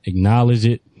face it. Acknowledge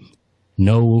it.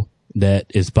 Know that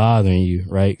it's bothering you,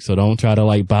 right? So don't try to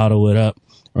like bottle it up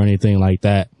or anything like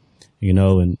that,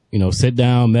 and, sit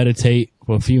down, meditate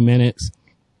for a few minutes.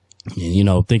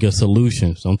 And, think of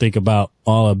solutions. Don't think about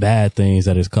all the bad things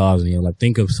that it's causing you. Like,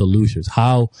 think of solutions.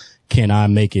 How can I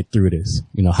make it through this?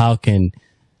 How can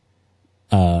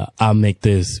I make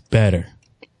this better,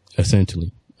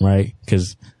 essentially, right?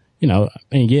 Because,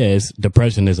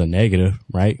 depression is a negative,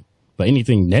 right? But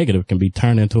anything negative can be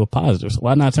turned into a positive. So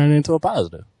why not turn it into a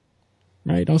positive,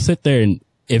 right? Don't sit there and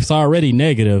if it's already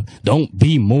negative, don't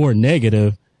be more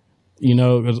negative,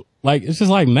 'cause like, it's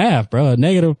just like math, bro. A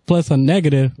negative plus a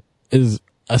negative is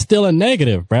still a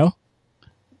negative, bro.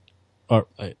 Or,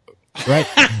 right?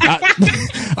 All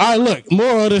right, look,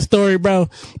 moral of the story, bro.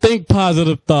 Think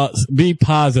positive thoughts. Be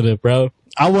positive, bro.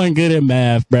 I wasn't good at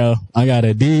math, bro. I got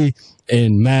a D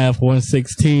in math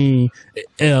 116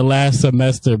 last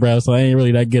semester, bro. So I ain't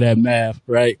really that good at math,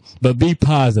 right? But be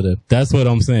positive. That's what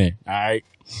I'm saying. All right.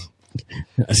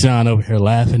 Sean over here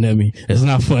laughing at me. It's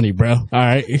not funny, bro. All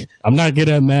right. I'm not good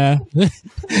at math.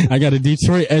 I got a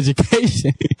Detroit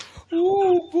education.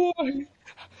 Oh, boy.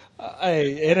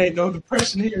 Hey, it ain't no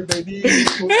depression here, baby.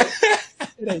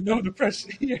 It ain't no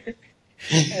depression here.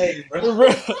 Hey,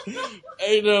 bro.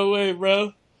 Ain't no way,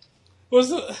 bro.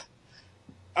 What's up?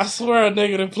 I swear a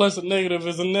negative plus a negative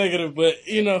is a negative, but,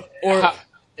 or...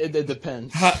 It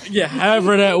depends.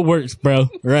 However that works, bro,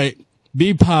 right?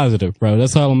 Be positive, bro.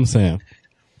 That's all I'm saying.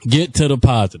 Get to the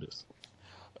positives.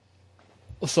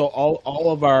 So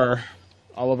all of our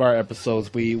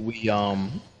episodes, we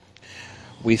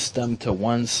stem to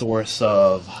one source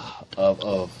of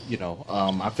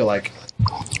I feel like,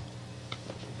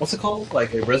 what's it called?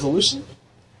 Like a resolution?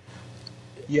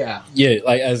 Yeah. Yeah,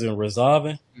 like as in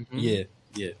resolving? Mm-hmm. Yeah.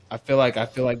 I feel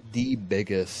like the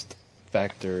biggest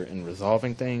factor in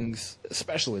resolving things,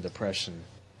 especially depression,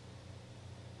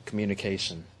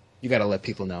 communication. You got to let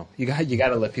people know. You got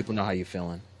to let people know how you're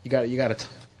feeling. You got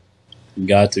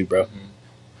to, bro. Mm-hmm.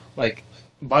 Like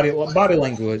body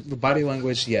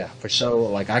language, yeah, for sure.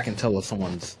 Like I can tell if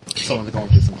someone's going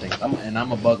through some things.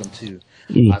 I'm a bug them too.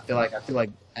 I feel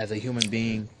like as a human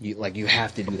being, you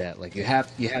have to do that. Like you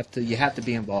have to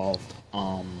be involved.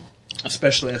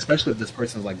 Especially if this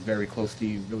person's like very close to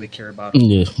you, really care about it.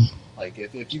 Yeah. Like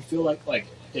if you feel like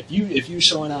if you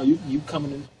showing out, you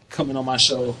coming in coming on my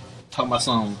show, talking about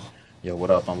something. Yo, what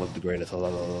up? I'm Look the Greatest. Blah,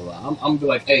 blah, blah, blah. I'm gonna be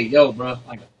like, hey, yo, bro.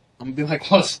 Like, I'm gonna be like,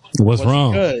 what's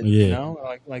wrong? Good? Yeah. You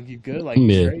know, like you good? Like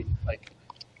you straight? Like,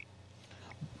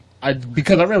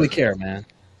 because I really care, man.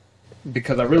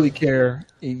 Because I really care.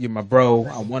 You're my bro.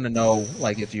 I want to know,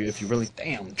 like, if you really,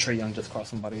 damn, Trey Young just crossed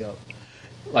somebody up.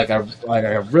 Like I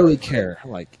really care.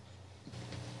 Like,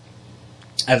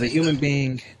 as a human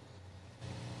being,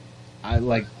 I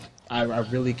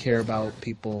really care about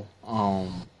people.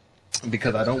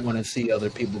 Because I don't want to see other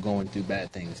people going through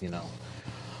bad things. You know,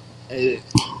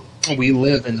 we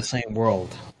live in the same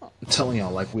world. I'm telling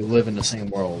y'all, like, we live in the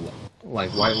same world.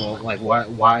 Like, why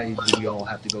do we all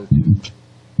have to go through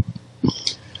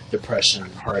depression,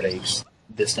 heartaches,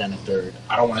 this, that, and the third?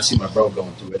 I don't want to see my bro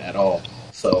going through it at all.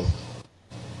 So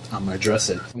I'm gonna address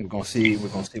it. We're gonna see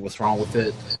what's wrong with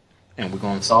it, and we're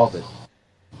gonna solve it.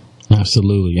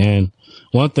 Absolutely. And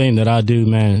one thing that I do,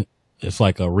 man, it's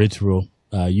like a ritual.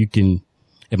 It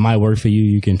might work for you.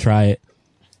 You can try it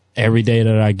every day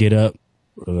that I get up,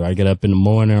 whether I get up in the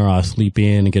morning or I sleep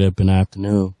in and get up in the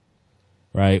afternoon.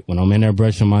 Right? When I'm in there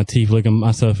brushing my teeth, looking at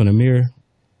myself in the mirror,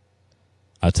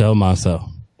 I tell myself,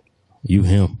 you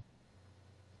him.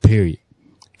 Period.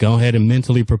 Go ahead and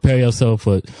mentally prepare yourself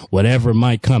for whatever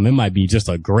might come. It might be just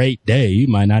a great day. You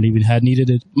might not even have needed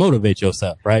to motivate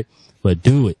yourself, right? But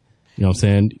do it. You know what I'm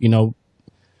saying? You know,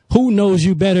 who knows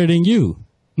you better than you?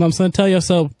 You know what I'm saying? Tell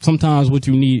yourself sometimes what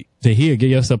you need to hear.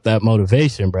 Give yourself that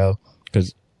motivation, bro.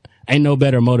 Because ain't no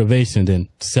better motivation than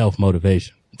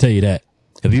self-motivation. I'll tell you that.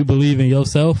 If you believe in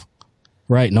yourself,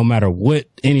 right, no matter what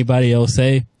anybody else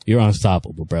say, you're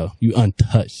unstoppable, bro. You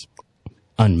untouched,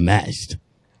 unmatched.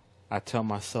 I tell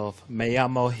myself, me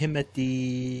llamo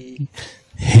Himothy.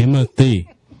 Himothy.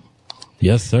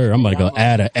 Yes, sir. I'm going to go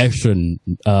add an extra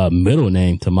middle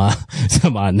name to my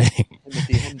name.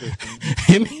 Himothy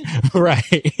Henderson. Right.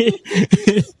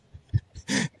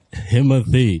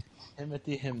 Himothy.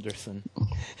 Himothy Henderson.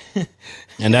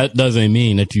 And that doesn't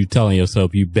mean that you're telling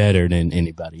yourself you better than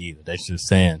anybody either. That's just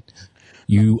saying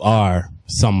you are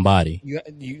somebody.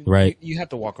 Right? You have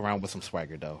to walk around with some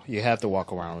swagger, though. You have to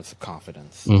walk around with some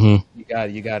confidence. Mm-hmm.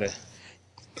 You gotta.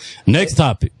 Next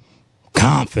topic.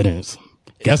 Confidence.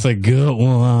 That's a good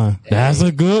one. That's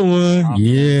a good one.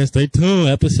 Yeah, stay tuned.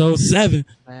 Episode 7.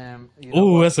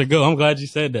 Oh, that's a good. I'm glad you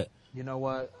said that. You know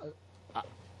what?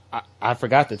 I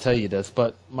forgot to tell you this,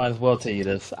 but might as well tell you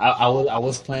this. I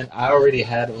was planning. I already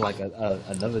had like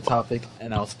another topic,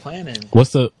 and I was planning.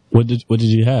 What did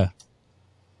you have?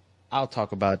 I'll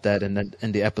talk about that in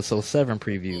the episode 7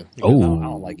 preview. Oh, I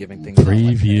don't like giving things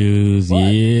previews.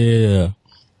 Like yeah.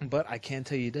 But I can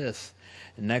tell you this.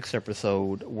 Next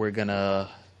episode, we're gonna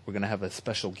have a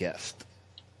special guest.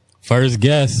 First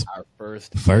guest. Our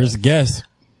first guest.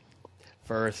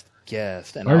 First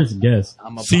guest. And first guest.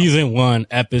 Season 1,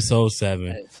 episode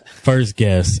 7. First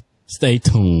guest. Stay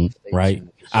tuned. Right.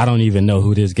 I don't even know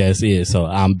who this guest is, so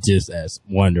I'm just as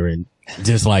wondering,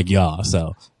 just like y'all.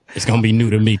 So it's gonna be new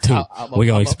to me too. We're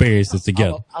gonna experience this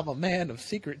together. I'm a man of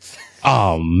secrets.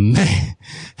 Oh man.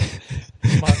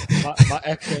 my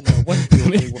accent what's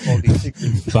good with all these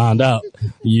secrets. Find out.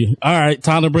 All right,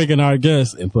 time to bring in our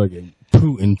guest, and fucking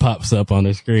Putin pops up on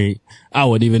the screen. I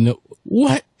wouldn't even know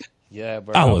what. Yeah,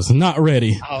 bro. I was not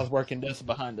ready. I was working this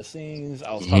behind the scenes.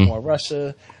 I was talking about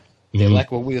Russia. They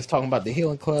like what we was talking about the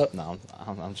Healing Club. No,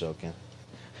 I'm joking.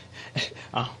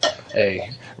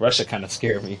 Hey, Russia kind of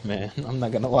scared me, man. I'm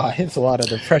not gonna lie. It's a lot of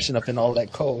depression up in all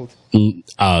that cold.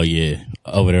 Oh yeah,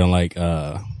 over there, like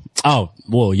oh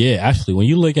well, yeah. Actually, when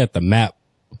you look at the map,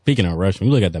 speaking of Russia, when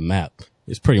you look at the map,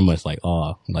 it's pretty much like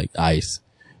like ice.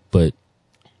 But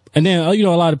and then you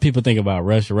know, a lot of people think about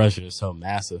Russia. Russia is so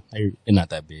massive. They're not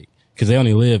that big because they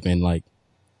only live in like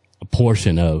a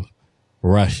portion of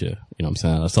Russia. You know what I'm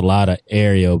saying? That's a lot of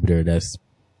area over there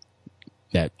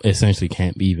that essentially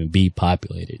can't even be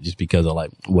populated just because of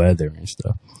like weather and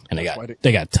stuff. And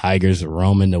they got tigers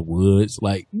roaming the woods.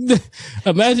 Like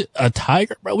imagine a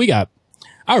tiger, bro. I'd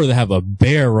rather have a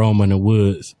bear roaming the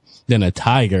woods than a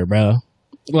tiger, bro.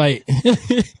 Like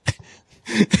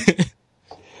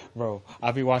bro,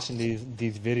 I'll be watching these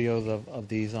videos of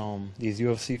these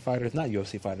UFC fighters, not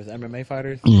UFC fighters, MMA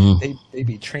fighters. Mm-hmm. They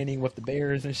be training with the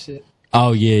bears and shit.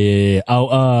 Oh yeah.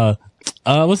 Oh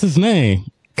what's his name?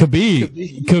 Khabib,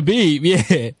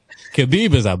 yeah.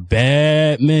 Khabib is a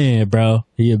bad man, bro.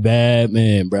 He a bad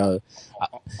man, bro.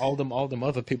 All them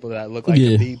other people that look like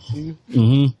Khabib too.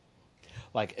 Mm-hmm.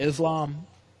 Like Islam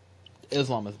is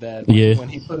bad. When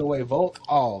he put away Volk,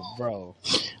 oh, bro.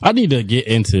 I need to get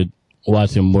into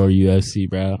watching more UFC,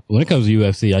 bro. When it comes to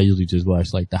UFC, I usually just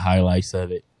watch like the highlights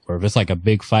of it. Or if it's like a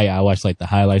big fight, I watch like the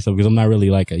highlights of it because I'm not really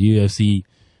like a UFC.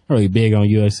 really big on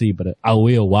UFC, but I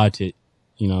will watch it.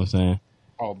 You know what I'm saying?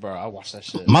 Oh, bro, I watch that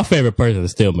shit. My favorite person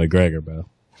is still McGregor, bro.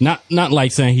 Not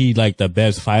like saying he like the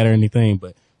best fighter or anything,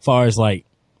 but far as like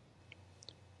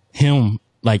him,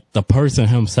 like the person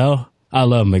himself, I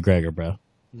love McGregor, bro.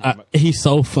 He's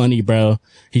so funny, bro.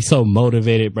 He's so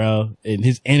motivated, bro. And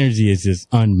his energy is just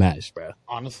unmatched, bro.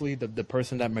 Honestly, the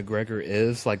person that McGregor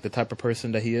is, like the type of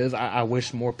person that he is, I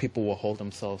wish more people would hold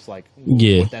themselves like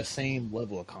with that same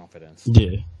level of confidence.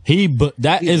 Yeah.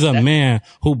 That is a man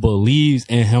who believes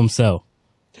in himself.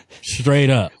 Straight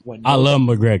up. I love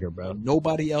McGregor, bro.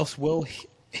 Nobody else will.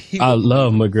 I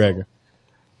love McGregor.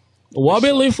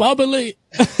 Wobbly fobbly.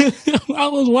 I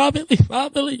was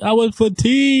wobbly. I was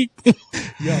fatigued.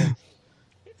 Yo,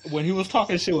 when he was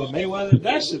talking shit with Mayweather,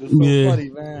 that shit is so funny,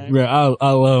 man. Bro,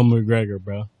 I love McGregor,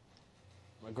 bro.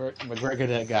 McGregor,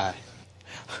 that guy.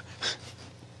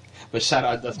 But shout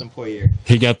out Dustin Poirier.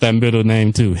 He got that middle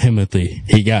name too, Himothy.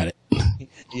 He got it.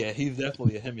 Yeah, he's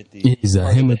definitely a Himothy. He's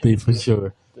a Himothy for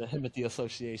sure. The Himothy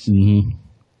Association. Mm-hmm.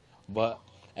 But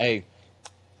hey.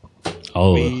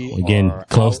 Oh, we're getting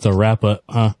close to wrap up,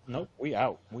 huh? Nope, we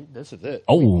out. This is it.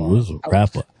 Oh, this is a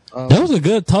wrap up. That was a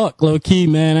good talk, low key,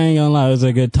 man. I ain't gonna lie, it was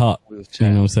a good talk. You know what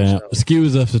I'm saying?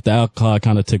 Excuse us if the alcohol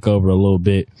kind of took over a little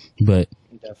bit, but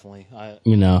definitely,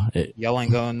 y'all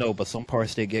ain't gonna know, but some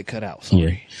parts did get cut out. Sorry.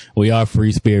 Yeah, we are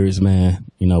free spirits, man.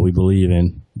 You know, we believe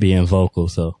in being vocal,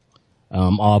 so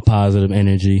all positive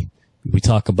energy. We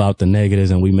talk about the negatives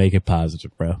and we make it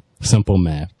positive, bro. Simple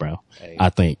math, bro. Hey. I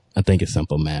think it's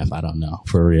simple math. I don't know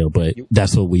for real, but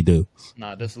that's what we do.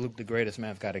 Nah, this Luke the Greatest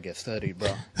math got to get studied,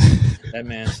 bro. That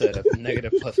man said a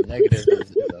negative plus a negative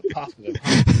is a positive.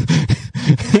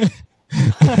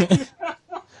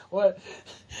 What?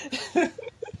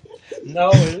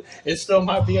 No, it still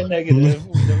might be a negative,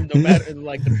 no matter,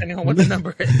 like, depending on what the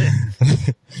number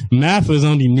is. Math is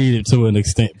only needed to an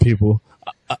extent, people.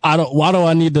 Why do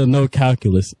I need to know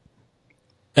calculus?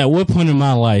 At what point in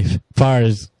my life, as far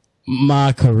as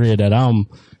my career that I'm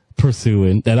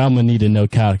pursuing, that I'm gonna need to know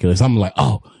calculus? I'm like,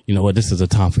 oh, you know what? This is a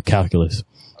time for calculus.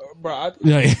 Bro,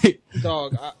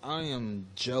 dog, I am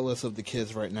jealous of the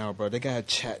kids right now, bro. They got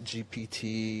Chat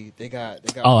GPT. They got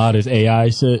all this AI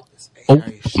shit.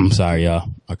 I'm sorry, y'all.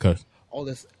 I cussed. All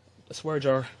this, I swear,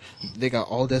 Jar. They got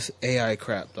all this AI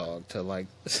crap, dog, to like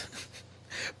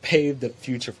pave the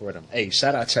future for them. Hey,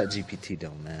 shout out Chat GPT,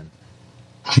 though, man.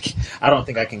 I don't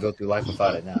think I can go through life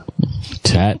without it now.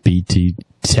 Chat GPT.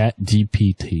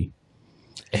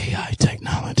 AI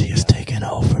technology is taking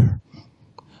over.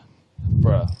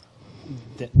 Bruh.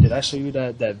 Did I show you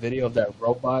that video of that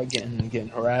robot getting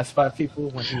harassed by people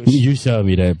when he was? You showed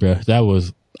me that, bro. That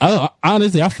was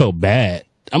honestly, I felt bad.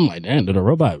 I'm like, damn, did the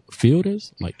robot feel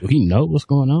this? Like, do he know what's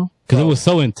going on? Because it was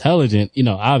so intelligent. You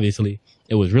know, obviously,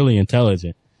 it was really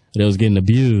intelligent. But it was getting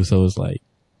abused, so it's like,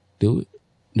 do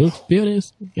it feel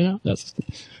this? You know, it's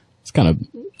kind of.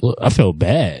 I felt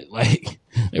bad. Like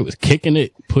it was kicking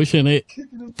it, pushing it,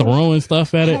 throwing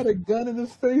stuff at it. Had a gun in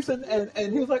his face, and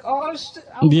he was like, "Oh shit!"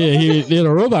 The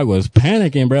robot was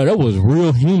panicking, bro. That was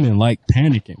real human like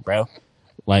panicking, bro.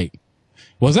 Like,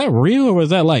 was that real or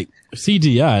was that like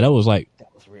CGI? That was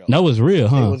real. That was real,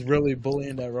 huh? It was really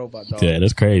bullying that robot, dog. Yeah,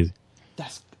 that's crazy.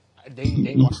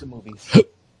 They watched the movies.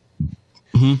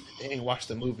 Mm-hmm. They ain't watched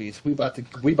the movies. We about to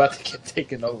get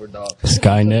taken over, dog.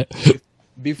 Skynet.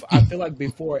 I feel like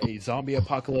before a zombie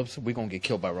apocalypse, we're gonna get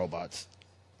killed by robots.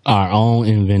 Our own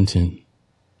invention,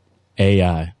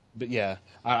 AI. But yeah,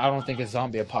 I don't think it's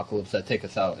zombie apocalypse that take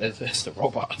us out. It's the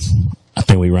robots. I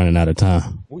think we're running out of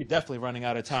time. We're definitely running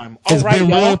out of time. It's been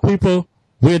real, people.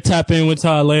 We'll tap in with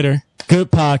y'all later.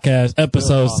 Good podcast,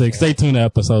 episode 6. Stay tuned to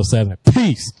episode 7.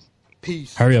 Peace.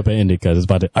 Peace. Hurry up and end it, because it's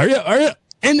about to. Hurry up.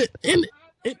 End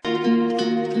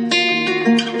it.